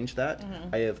not changed that.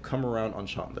 I have come around on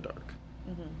Shot in the Dark.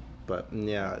 But,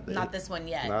 yeah. Not this one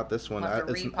yet. Not this one.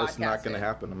 It's not going to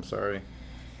happen. I'm sorry.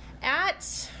 At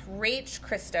Rach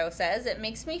Christo says, it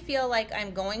makes me feel like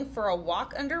I'm going for a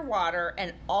walk underwater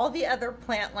and all the other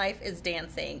plant life is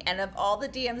dancing. And of all the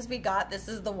DMs we got, this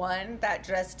is the one that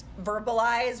just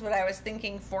verbalized what I was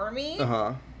thinking for me.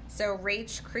 So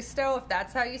Rach Christo, if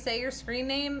that's how you say your screen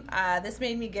name, this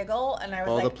made me giggle, and I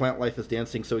was like... the plant life is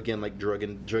dancing, so again, like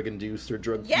drug-induced or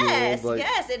drug-fueled. Yes,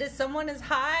 yes, it is someone is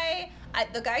high.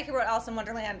 The guy who wrote Alice in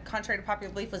Wonderland, contrary to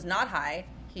popular belief, was not high.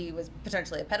 He was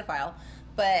potentially a pedophile.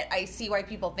 But I see why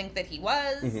people think that he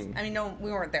was. Mm-hmm. I mean, no, we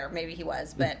weren't there. Maybe he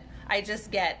was, but I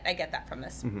get that from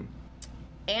this. Mm-hmm.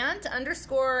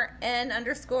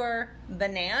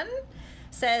 ant_n_banan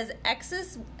says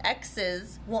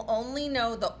exes will only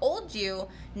know the old you,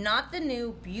 not the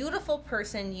new beautiful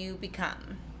person you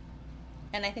become.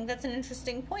 And I think that's an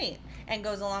interesting point and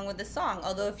goes along with the song.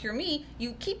 Although if you're me,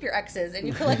 you keep your exes and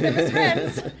you collect them as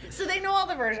friends so they know all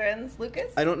the versions.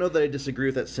 Lucas? I don't know that I disagree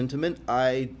with that sentiment.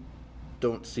 I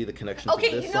don't see the connection to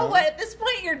this you know song. What? At this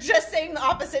point, you're just saying the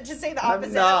opposite. Just say the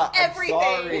opposite. I'm not.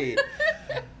 Everything.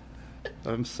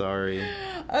 I'm sorry. I'm sorry.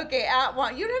 Okay,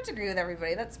 you don't have to agree with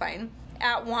everybody. That's fine.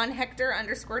 At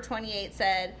 @1Hector_28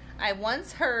 said, I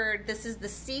once heard this is the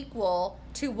sequel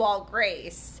to Walt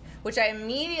Grace, which I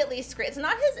immediately it's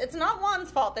not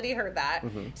Juan's fault that he heard that.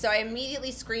 Mm-hmm. So I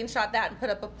immediately screenshot that and put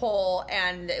up a poll,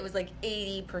 and it was like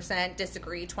 80%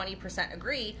 disagree, 20%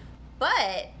 agree.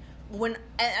 But when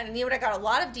I got a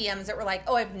lot of DMs that were like,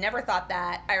 oh, I've never thought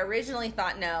that. I originally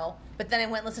thought no, but then I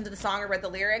went and listened to the song or read the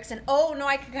lyrics, and oh no,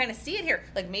 I can kind of see it here.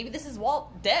 Like maybe this is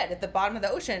Walt dead at the bottom of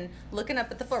the ocean looking up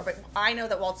at the floor, but I know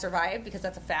that Walt survived because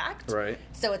that's a fact. Right.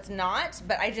 So it's not,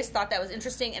 but I just thought that was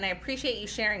interesting, and I appreciate you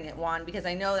sharing it, Juan, because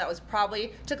I know that was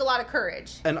took a lot of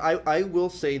courage. And I will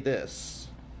say this.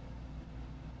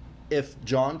 If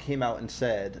John came out and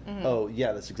said, oh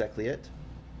yeah, that's exactly it,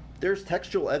 there's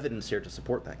textual evidence here to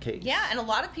support that case. Yeah, and a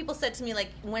lot of people said to me, like,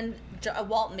 when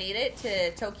Walt made it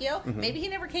to Tokyo, maybe he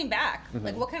never came back. Mm-hmm.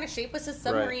 Like, what kind of shape was his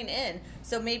submarine in?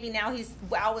 So maybe now he's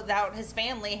out without his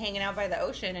family, hanging out by the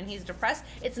ocean, and he's depressed.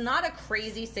 It's not a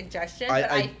crazy suggestion,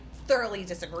 but I thoroughly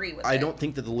disagree with it. I don't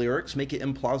think that the lyrics make it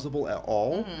implausible at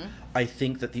all. Mm-hmm. I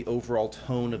think that the overall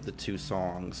tone of the two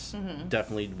songs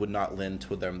definitely would not lend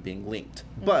to them being linked.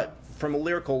 Mm-hmm. But from a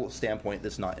lyrical standpoint,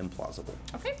 that's not implausible.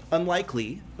 Okay.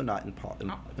 Unlikely, but not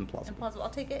implausible. Implausible. I'll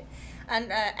take it.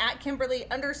 And at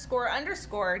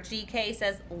Kimberly__GK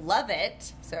says, love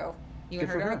it. So you and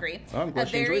her don't agree. Oh, I'm glad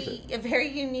she enjoys it. A very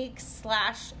unique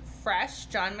 / fresh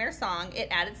John Mayer song. It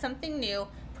added something new,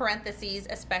 parentheses,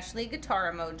 especially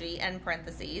guitar emoji, end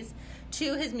parentheses,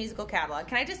 to his musical catalog.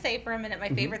 Can I just say for a minute, my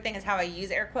favorite thing is how I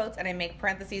use air quotes and I make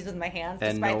parentheses with my hands,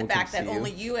 despite the fact that only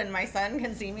you and my son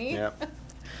can see me. Yep.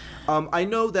 I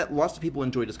know that lots of people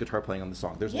enjoyed his guitar playing on the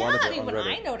song. There's a lot of it on when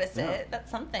Reddit. I notice it,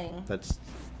 that's something.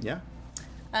 Yeah.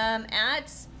 I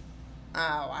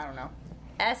don't know.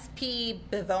 SP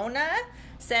Bivona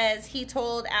says he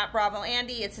told @Bravo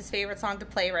Andy it's his favorite song to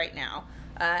play right now.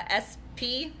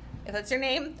 SP, if that's your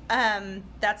name,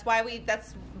 that's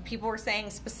people were saying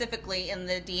specifically in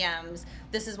the DMs,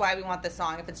 this is why we want this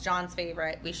song. If it's John's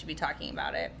favorite, we should be talking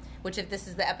about it. Which, if this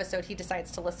is the episode he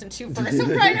decides to listen to first, he'll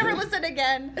probably never listen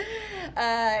again.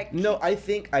 No, I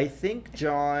think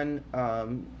John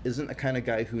isn't the kind of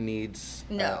guy who needs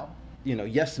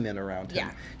yes men around him.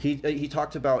 Yeah. He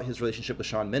talked about his relationship with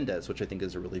Shawn Mendes, which I think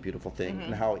is a really beautiful thing,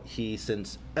 and how he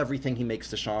sends everything he makes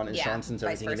to Shawn, and Shawn sends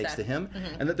everything he makes to him,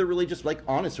 and that they're really just like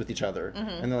honest with each other,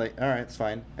 and they're like, all right, it's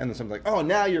fine, and then someone's like, oh,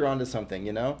 now you're onto something,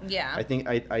 you know? Yeah.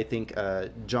 I think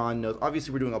John knows.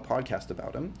 Obviously, we're doing a podcast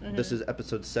about him. This is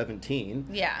episode 17.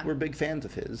 Yeah. We're big fans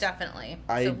of his. Definitely.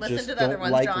 I so listen just to the other don't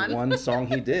ones, like John. one song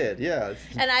he did. Yeah.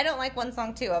 And I don't like one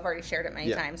song too. I've already shared it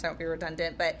many times, so I won't be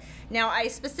redundant. But now I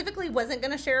specifically wasn't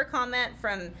going to share a comment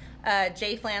from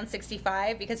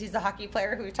JFlan65 because he's the hockey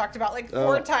player who we talked about like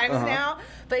 4 times now.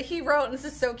 But he wrote, and this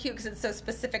is so cute because it's so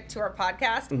specific to our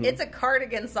podcast. It's a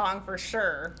Cardigan song for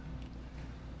sure.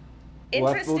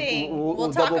 Interesting.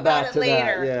 We'll talk about it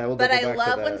later. Yeah, but I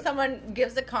love when someone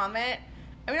gives a comment.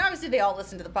 I mean, obviously they all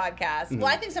listen to the podcast. Well,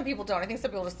 I think some people don't. I think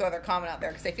some people just throw their comment out there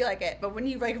because they feel like it. But when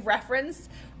you like reference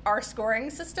our scoring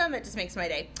system, it just makes my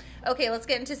day. Okay, let's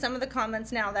get into some of the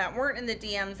comments now that weren't in the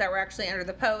DMs that were actually under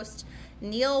the post.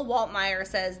 Neil Waltmeyer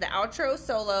says the outro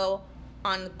solo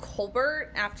on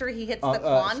Colbert after he hits the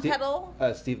Klon pedal.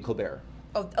 Stephen Colbert.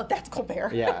 Oh, that's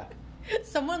Colbert. Yeah.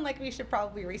 Someone like me should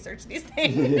probably research these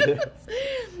things.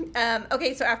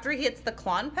 Okay, so after he hits the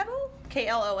Klon pedal,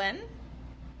 KLON.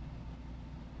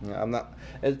 Yeah, I'm not.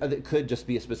 It could just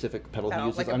be a specific pedal he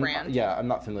uses. Like a brand. I'm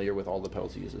not familiar with all the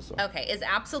pedals he uses. So. Okay, is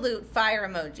absolute fire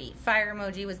emoji. Fire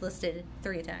emoji was listed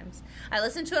 3 times. I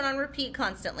listened to it on repeat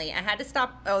constantly. I had to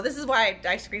stop. Oh, this is why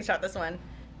I screenshot this one.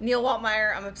 Neil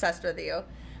Waltmeyer, I'm obsessed with you.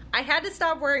 I had to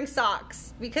stop wearing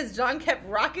socks because John kept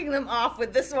rocking them off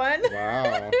with this one.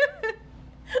 Wow.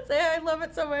 So I love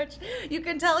it so much. You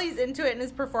can tell he's into it in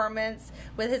his performance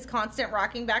with his constant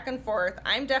rocking back and forth.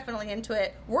 I'm definitely into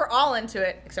it. We're all into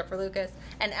it, except for Lucas.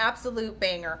 An absolute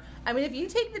banger. I mean, if you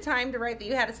take the time to write that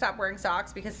you had to stop wearing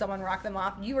socks because someone rocked them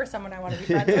off, you are someone I want to be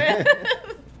friends with.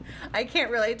 I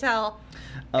can't really tell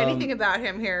anything about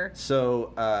him here.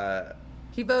 So,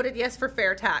 he voted yes for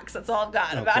fair tax. That's all I've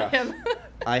got about him.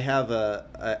 I have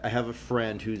a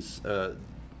friend who's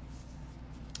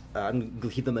I'm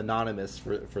gonna keep them anonymous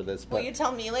for this. But will you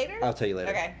tell me later? I'll tell you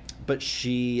later. Okay. But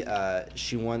she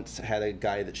once had a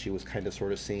guy that she was kind of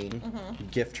sort of seeing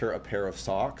gift her a pair of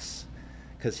socks.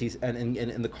 Because he's and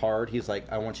in the card he's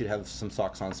like, I want you to have some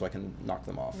socks on so I can knock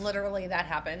them off. Literally, that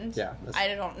happened. Yeah. I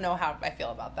don't know how I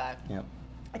feel about that. Yeah.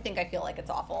 I think I feel like it's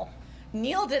awful.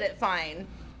 Neil did it fine.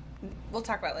 We'll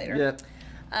talk about it later. Yeah.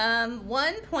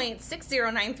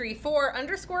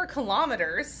 1.60934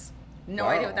 kilometers. No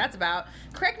idea what that's about.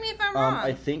 Correct me if I'm wrong.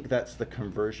 I think that's the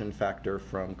conversion factor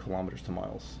from kilometers to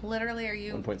miles. Literally, are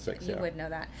you? 1.6, You would know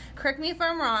that. Correct me if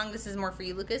I'm wrong. This is more for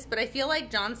you, Lucas. But I feel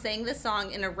like John sang this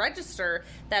song in a register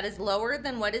that is lower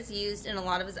than what is used in a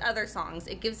lot of his other songs.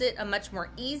 It gives it a much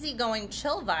more easygoing,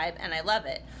 chill vibe, and I love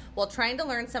it. While trying to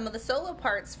learn some of the solo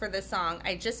parts for this song,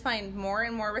 I just find more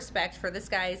and more respect for this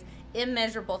guy's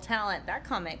immeasurable talent. That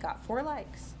comment got 4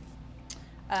 likes.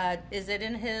 Is it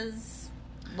in his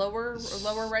lower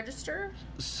register?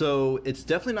 So it's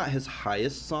definitely not his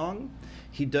highest song.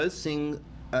 He does sing,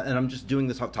 and I'm just doing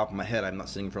this off the top of my head. I'm not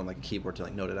sitting in front of like a keyboard to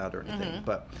like note it out or anything.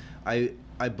 But I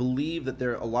believe that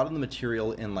there a lot of the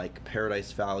material in like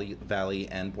Paradise Valley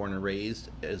and Born and Raised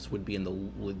would be in the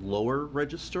lower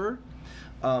register.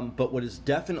 But what is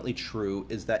definitely true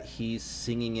is that he's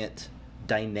singing it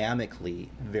dynamically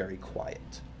very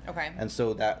quiet. Okay. And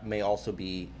so that may also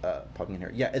be popping in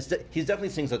here. Yeah, he definitely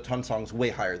sings a ton of songs way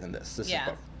higher than this. This is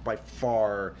by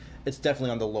far, it's definitely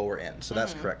on the lower end, so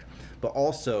that's correct. But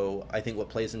also, I think what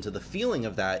plays into the feeling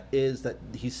of that is that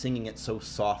he's singing it so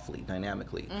softly,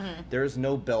 dynamically. There's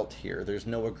no belt here. There's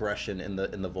no aggression in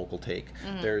the vocal take.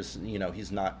 There's,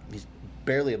 he's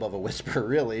barely above a whisper,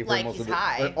 really, for like most he's of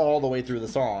high. all the way through the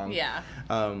song. Yeah.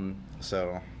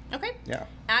 So. Okay. Yeah.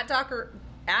 At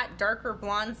Darker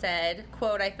Blonde said,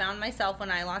 quote, I found myself when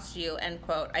I lost you, end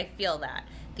quote. I feel that.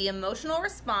 The emotional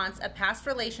response a past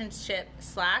relationship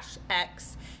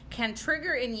 /ex can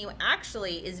trigger in you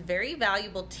actually is very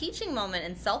valuable teaching moment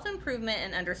in self-improvement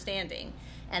and understanding.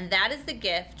 And that is the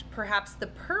gift, perhaps the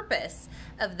purpose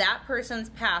of that person's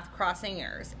path crossing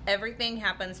yours. Everything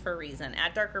happens for a reason.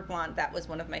 At Darker Blonde, that was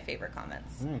one of my favorite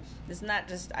comments. Nice. Isn't that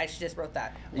just, I just wrote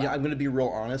that. Wow. Yeah, I'm going to be real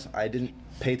honest. I didn't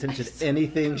pay attention to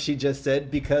anything she just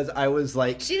said because I was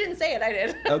like... She didn't say it, I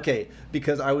did. Okay,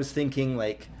 because I was thinking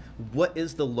like, what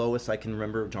is the lowest I can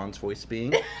remember of John's voice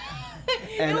being?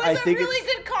 And it was a really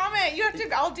good comment. You have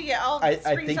to, I'll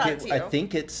screenshot it to you. I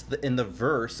think it's in the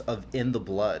verse of In the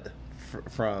Blood.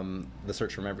 From The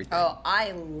Search from Everything. Oh,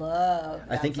 I love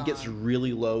that I think song. It gets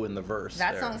really low in the verse.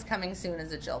 That song's coming soon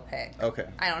as a Jill pick. Okay.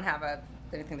 I don't have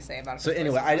anything to say about it. So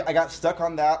anyway, I got stuck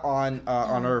on that on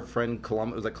our friend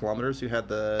Kilometers who had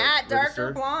the At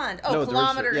register. Darker Blonde. Oh, no,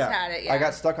 Kilometers had it. Yeah. I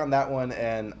got stuck on that one,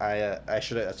 and I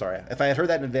should have. Sorry, if I had heard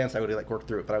that in advance, I would have like worked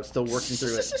through it. But I was still working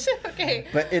through it. Okay.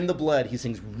 But In the Blood, he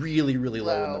sings really, really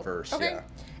low in the verse. Okay. Yeah.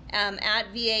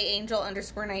 At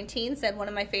VAAngel_19 said, one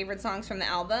of my favorite songs from the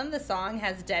album. The song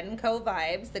has Dead & Co.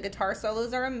 vibes. The guitar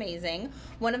solos are amazing.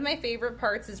 One of my favorite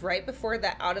parts is right before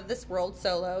the Out of This World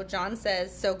solo. John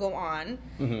says, so go on.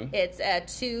 It's at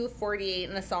 2:48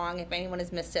 in the song. If anyone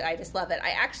has missed it, I just love it.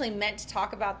 I actually meant to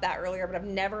talk about that earlier, but I've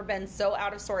never been so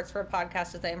out of sorts for a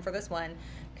podcast as I am for this one.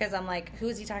 Because I'm like, who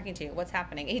is he talking to? What's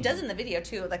happening? He does in the video,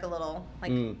 too, like a little,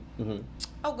 like, oh,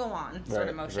 go on sort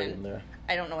of motion. Right in there.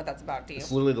 I don't know what that's about, do you?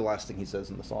 It's literally the last thing he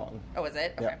says in the song. Oh, is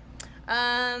it? Okay.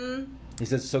 Yeah. He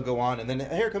says, so go on, and then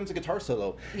here comes a guitar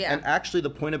solo. Yeah. And actually,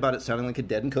 the point about it sounding like a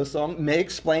Dead & Co. song may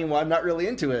explain why I'm not really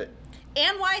into it.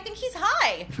 And why I think he's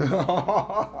high.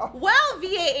 Well,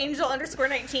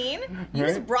 VAAngel_19, you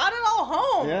just brought it all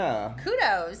home. Yeah.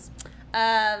 Kudos.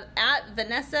 At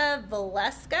Vanessa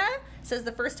Valeska says,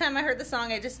 the first time I heard the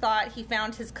song, I just thought he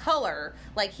found his color.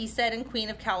 Like he said in Queen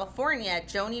of California,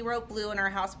 Joni wrote blue in her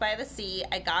house by the sea.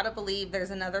 I gotta believe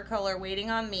there's another color waiting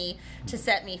on me to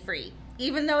set me free.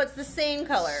 Even though it's the same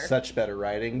color. Such better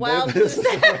writing. Wild Blue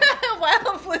set him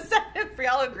free.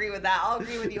 I'll agree with that. I'll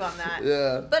agree with you on that.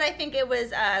 Yeah. But I think it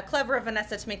was clever of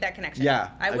Vanessa to make that connection. Yeah,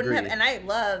 I wouldn't agreed. have, and I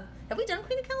love... Have we done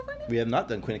Queen of California? We have not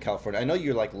done Queen of California. I know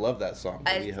you love that song.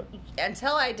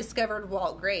 Until I discovered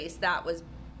Walt Grace, that was...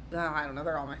 I don't know.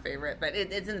 They're all my favorite, but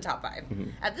it's in the top 5.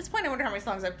 At this point, I wonder how many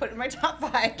songs I've put in my top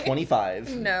 5.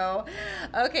 25. No.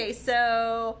 Okay,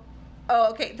 so...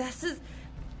 Oh, okay. This is...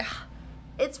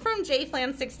 It's from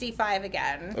JFlan65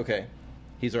 again. Okay.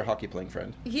 He's our hockey playing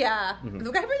friend. Yeah. Mm-hmm.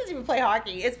 The guy doesn't even play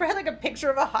hockey. It's probably like a picture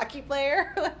of a hockey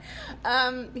player.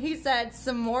 He said,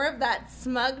 some more of that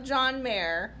smug John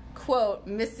Mayer, quote,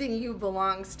 missing you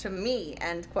belongs to me,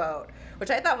 end quote. Which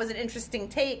I thought was an interesting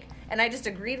take, and I just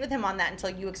agreed with him on that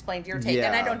until you explained your take. Yeah.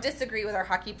 And I don't disagree with our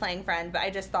hockey playing friend, but I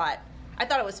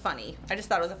thought it was funny. I just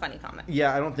thought it was a funny comment.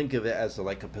 Yeah, I don't think of it as a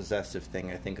possessive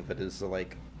thing. I think of it as the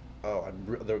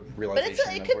realization.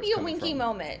 But it could be a winky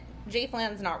moment.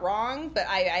 JFlan's not wrong, but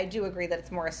I do agree that it's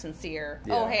more a sincere,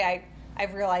 yeah. Oh, hey,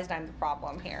 I've realized I'm the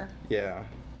problem here. Yeah.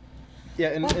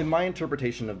 Yeah, in my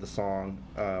interpretation of the song,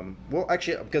 well,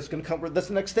 actually, I'm just going to cover that's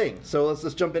the next thing. So let's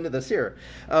just jump into this here.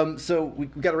 So we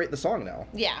got to rate the song now.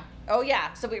 Yeah. Oh,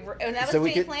 yeah. So that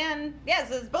was JFlan. Yeah,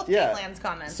 so it's both JFlan's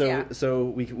comments.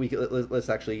 So let's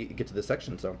actually get to this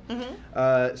section. So,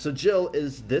 so Jill,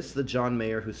 is this the John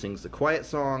Mayer who sings the quiet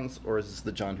songs, or is this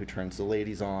the John who turns the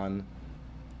ladies on?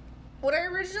 What I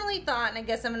originally thought, and I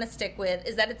guess I'm going to stick with,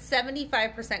 is that it's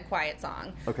 75% quiet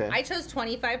song. Okay. I chose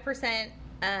 25%.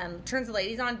 Turns the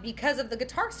ladies on because of the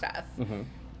guitar stuff. Mm-hmm.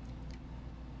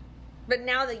 But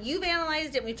now that you've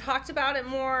analyzed it, we've talked about it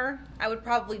more, I would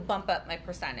probably bump up my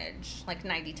percentage, like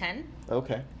 90-10.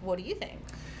 Okay. What do you think?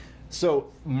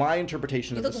 So my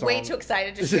interpretation of the song... You look way too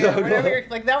excited to share whatever.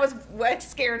 Like, that was what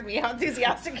scared me, how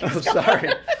enthusiastic you got.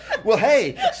 Sorry. Well,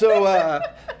 hey, so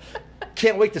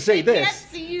can't wait to say this. Can't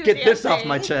see you Get this off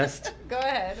my chest. Go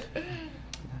ahead.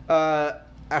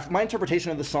 My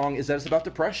interpretation of the song is that it's about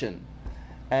depression.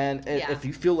 And if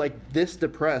you feel like this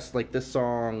depressed, like this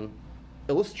song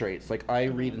illustrates, like I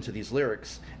read into these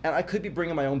lyrics, and I could be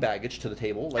bringing my own baggage to the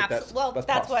table. Like that's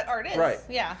what art is. Right.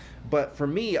 Yeah. But for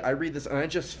me, I read this and I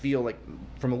just feel like,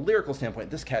 from a lyrical standpoint,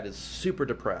 this cat is super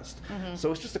depressed. Mm-hmm.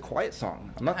 So it's just a quiet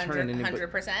song. I'm not turning anybody.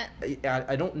 100%.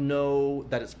 I don't know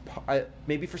that it's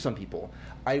maybe for some people.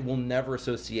 I will never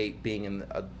associate being in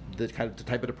the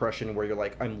type of depression where you're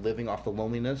like, I'm living off the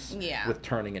loneliness with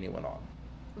turning anyone on.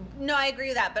 No, I agree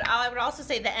with that, but I would also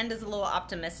say the end is a little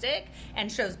optimistic and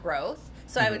shows growth,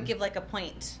 so I would give like a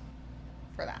point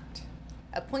for that.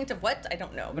 A point of what? I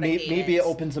don't know, but maybe it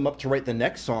opens him up to write the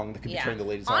next song that could be Turning the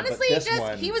Ladies on. Honestly,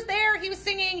 On. He was there, he was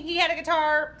singing, he had a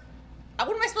guitar.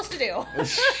 What am I supposed to do?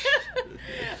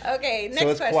 Okay, next question. So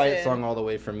it's a quiet song all the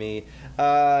way for me.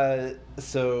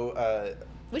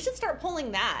 We should start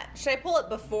pulling that. Should I pull it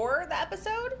before the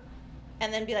episode?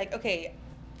 And then be like, okay...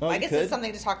 I guess it's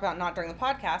something to talk about not during the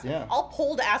podcast. Yeah. I'll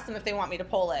poll to ask them if they want me to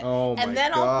poll it. Oh my And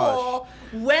then I'll poll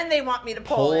when they want me to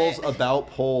poll it. Polls about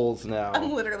polls now.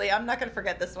 I'm not going to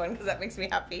forget this one because that makes me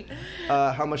happy.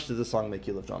 How much does this song make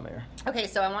you love John Mayer? Okay,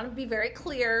 so I want to be very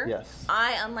clear. Yes.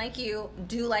 I, unlike you,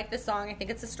 do like this song. I think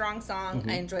it's a strong song.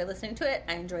 Mm-hmm. I enjoy listening to it.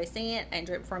 I enjoy singing it. I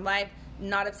enjoy it performed live.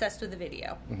 Not obsessed with the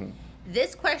video. Mm-hmm.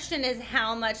 This question is,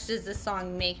 how much does this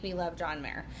song make me love John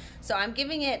Mayer? So I'm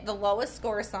giving it the lowest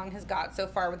score a song has got so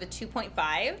far with a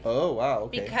 2.5. Oh, wow,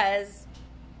 okay. Because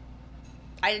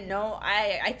I didn't know,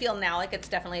 I feel now like it's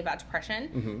definitely about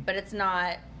depression, but it's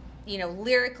not,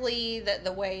 lyrically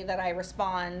the way that I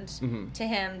respond to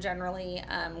him generally,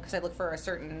 because I look for a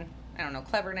certain,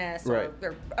 cleverness or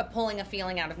pulling a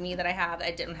feeling out of me that I have.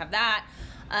 I didn't have that.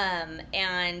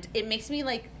 And it makes me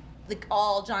like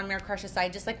all John Mayer crush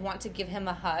aside, just want to give him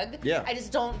a hug. Yeah. I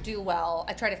just don't do well.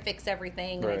 I try to fix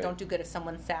everything, and I don't do good if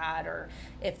someone's sad or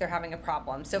if they're having a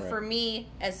problem. So for me,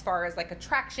 as far as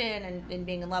attraction and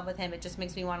being in love with him, it just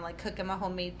makes me want to cook him a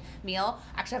homemade meal.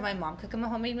 Actually, have my mom cook him a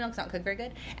homemade meal because I don't cook very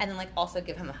good, and then also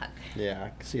give him a hug. Yeah, I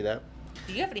can see that.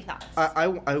 Do you have any thoughts? I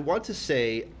want to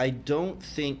say I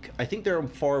think there are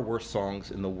far worse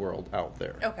songs in the world out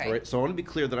there. Okay. Right. So I want to be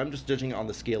clear that I'm just judging on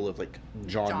the scale of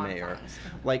John Mayer.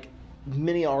 Songs.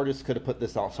 Many artists could have put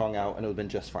this song out and it would have been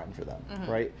just fine for them.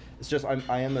 Mm-hmm. Right. It's just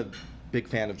I am a big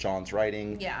fan of John's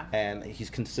writing. Yeah. And he's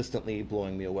consistently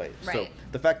blowing me away. Right. So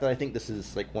the fact that I think this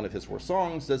is one of his worst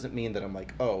songs doesn't mean that I'm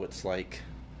it's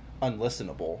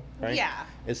unlistenable. Right. Yeah.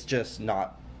 It's just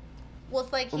not. Well,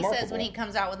 it's like he says when he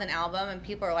comes out with an album and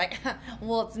people are like,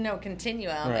 well, it's no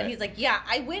Continuum. Right. And he's like, yeah,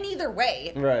 I win either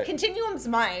way. Right. Continuum's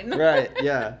mine. Right,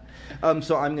 yeah.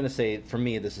 So I'm going to say, for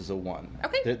me, this is a 1.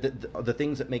 Okay. The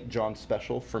things that make John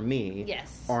special, for me,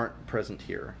 aren't present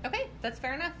here. Okay, that's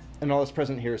fair enough. And all that's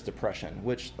present here is depression,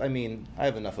 which, I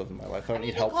have enough of in my life. I don't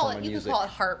need help from my music. You could call it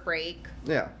heartbreak.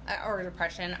 Yeah. Or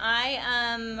depression.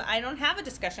 I don't have a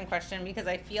discussion question because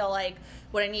I feel like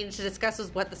what I needed to discuss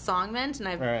was what the song meant, and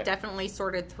I've definitely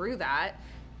sorted through that.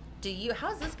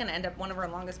 How is this going to end up one of our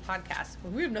longest podcasts?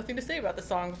 We have nothing to say about the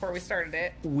song before we started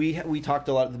it. We talked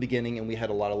a lot at the beginning, and we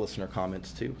had a lot of listener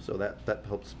comments, too, so that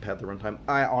helps pad the runtime.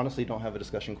 I honestly don't have a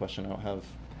discussion question. I don't have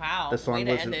Wow. The song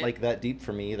wasn't like that deep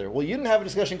for me either. Well, you didn't have a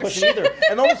discussion question either.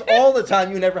 And almost all the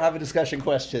time you never have a discussion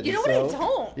question. You know what, I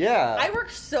don't. Yeah. I work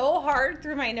so hard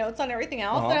through my notes on everything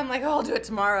else that I'm like, oh, I'll do it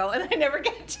tomorrow. And I never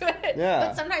get to it. Yeah.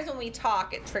 But sometimes when we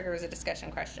talk, it triggers a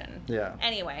discussion question. Yeah.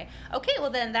 Anyway. Okay,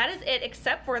 well then that is it,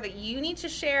 except for that you need to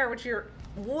share, which you're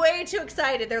way too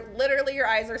excited. They're literally, your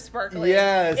eyes are sparkling.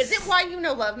 Yes. Is it Why You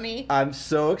Know Love Me? I'm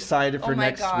so excited for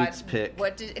next week's pick.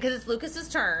 Because it's Lucas's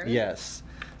turn. Yes.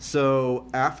 So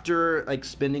after like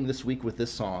spending this week with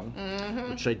this song,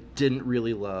 which I didn't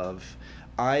really love,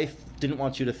 I didn't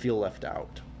want you to feel left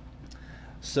out.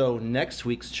 So next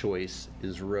week's choice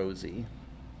is Rosie.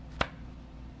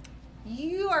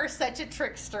 You are such a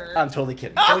trickster. I'm totally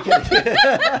kidding. Totally kidding.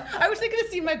 I wish they could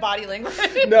have seen my body language.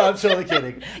 No, I'm totally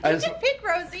kidding. You can pick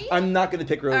Rosie. I'm not going to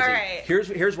pick Rosie. All right.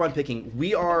 Here's what I'm picking.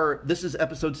 This is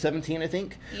episode 17, I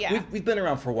think. Yeah. We've been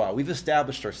around for a while. We've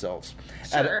established ourselves.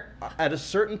 Sure. At a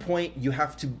certain point, you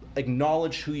have to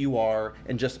acknowledge who you are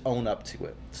and just own up to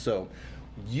it. So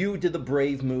you did the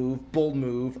brave move, bold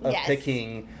move of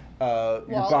picking Your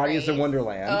Body is a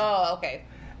Wonderland. Oh, okay.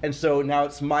 And so now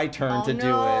it's my turn to do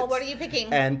it. What are you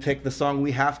picking? And pick the song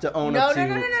we have to own up to.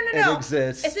 No. It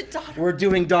exists. Is it Daughters? We're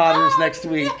doing Daughters next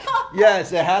week. No.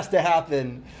 Yes, it has to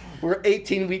happen. We're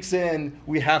 18 weeks in.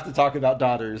 We have to talk about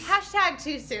Daughters. Hashtag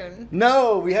too soon.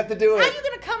 No, we have to do it. How are you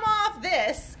going to come off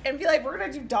this and be like, we're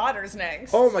going to do Daughters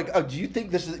next? Oh my God. Do you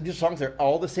think these songs are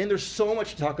all the same? There's so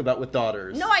much to talk about with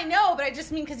Daughters. No, I know, but I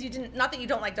just mean because you didn't, not that you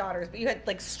don't like Daughters, but you had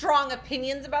like strong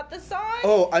opinions about this song.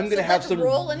 Oh, I'm going to have some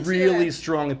really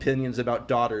strong opinions about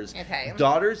Daughters. Okay.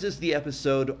 Daughters is the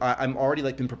episode, I'm already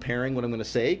like been preparing what I'm going to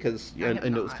say because I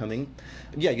know it's coming.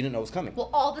 Yeah, you didn't know it was coming.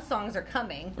 Well, all the songs are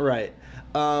coming. Right.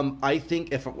 I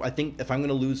think if I'm going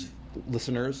to lose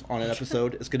listeners on an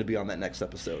episode, it's going to be on that next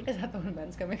episode. Is that the one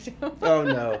Ben's coming to? Oh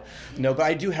no, but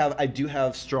I do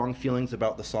have strong feelings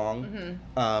about the song.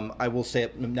 Mm-hmm. I will say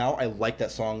it now. I like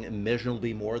that song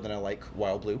immeasurably more than I like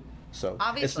Wild Blue. So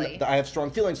obviously, I have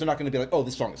strong feelings. They're not going to be like, oh,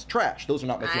 this song is trash. Those are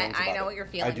not my feelings. I know what your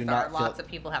feelings are. Lots of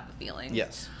people have the feelings.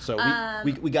 Yes, so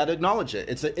we got to acknowledge it.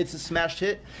 It's a smash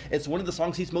hit. It's one of the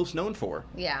songs he's most known for.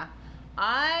 Yeah,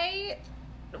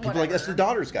 People are like, that's the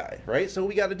Daughters guy, right? So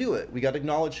we got to do it. We got to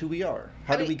acknowledge who we are.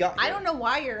 How did we got here? I don't know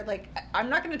why you're like, I'm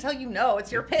not going to tell you no.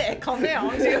 It's your pick. Calm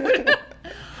down, dude.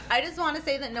 I just want to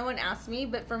say that no one asked me,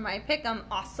 but for my pick, I'm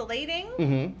oscillating.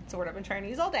 Mm-hmm. It's a word I've been trying to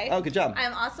use all day. Oh, good job.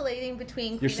 I'm oscillating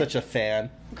between... You're such a fan.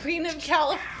 Queen of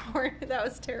California. That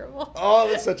was terrible. Oh,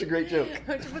 that's such a great joke.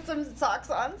 I have to put some socks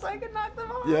on so I can knock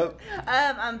them off. Yep.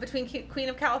 I'm between Queen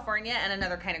of California and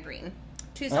Another Kind of Green.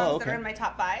 Two songs that are in my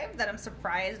top 5 that I'm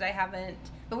surprised I haven't...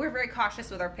 But we're very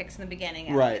cautious with our picks in the beginning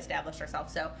and we established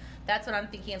ourselves. So that's what I'm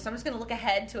thinking of. So I'm just going to look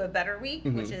ahead to a better week,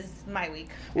 which is my week,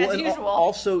 as usual.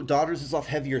 Also, Daughters is off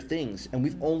Heavier Things, and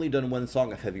we've only done one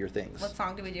song of Heavier Things. What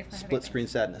song do we do for Split Screen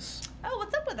Sadness. Oh,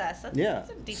 what's up with us? That's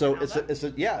a decent so album.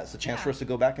 it's a chance for us to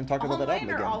go back and talk about that album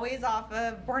again. Are always off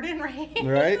of Born and Raised.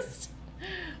 Right?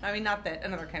 I mean, not that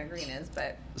Another Kind of Green is,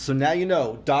 but... So now you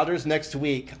know, Daughters next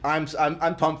week. I'm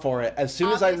pumped for it. As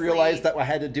soon as I realized that I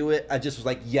had to do it, I just was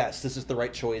like, yes, this is the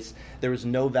right choice. There was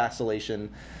no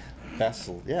vacillation.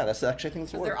 Yeah, that's actually, I think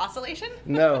that's the word. Is there oscillation?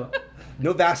 No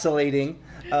vacillating.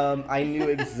 I knew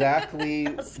exactly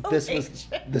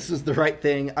this was the right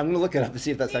thing. I'm going to look it up to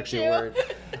see if that's actually a word.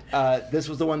 This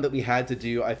was the one that we had to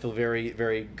do. I feel very,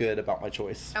 very good about my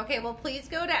choice. Okay, well, please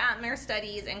go to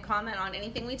 @MareStudies and comment on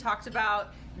anything we talked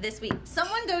about this week.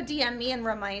 Someone go DM me and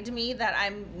remind me that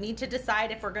I need to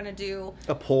decide if we're going to do...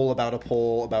 A poll about a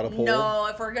poll about a poll? No,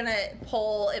 if we're going to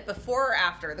poll it before or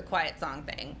after the Quiet Song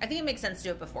thing. I think it makes sense to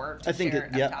do it before. I agree.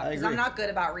 Because I'm not good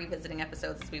about revisiting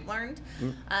episodes, as we've learned.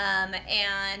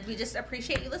 And we just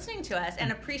appreciate you listening to us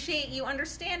and appreciate you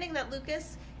understanding that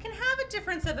Lucas can have a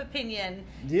difference of opinion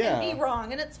and be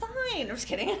wrong, and it's fine. I'm just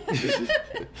kidding.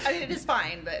 I mean, it is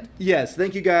fine, but... Yes,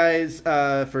 thank you guys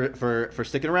for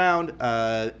sticking around.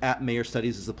 @Mayor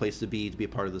Studies is the place to be a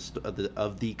part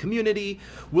of the community.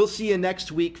 We'll see you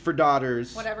next week for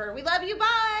Daughters. Whatever. We love you.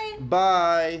 Bye.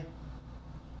 Bye.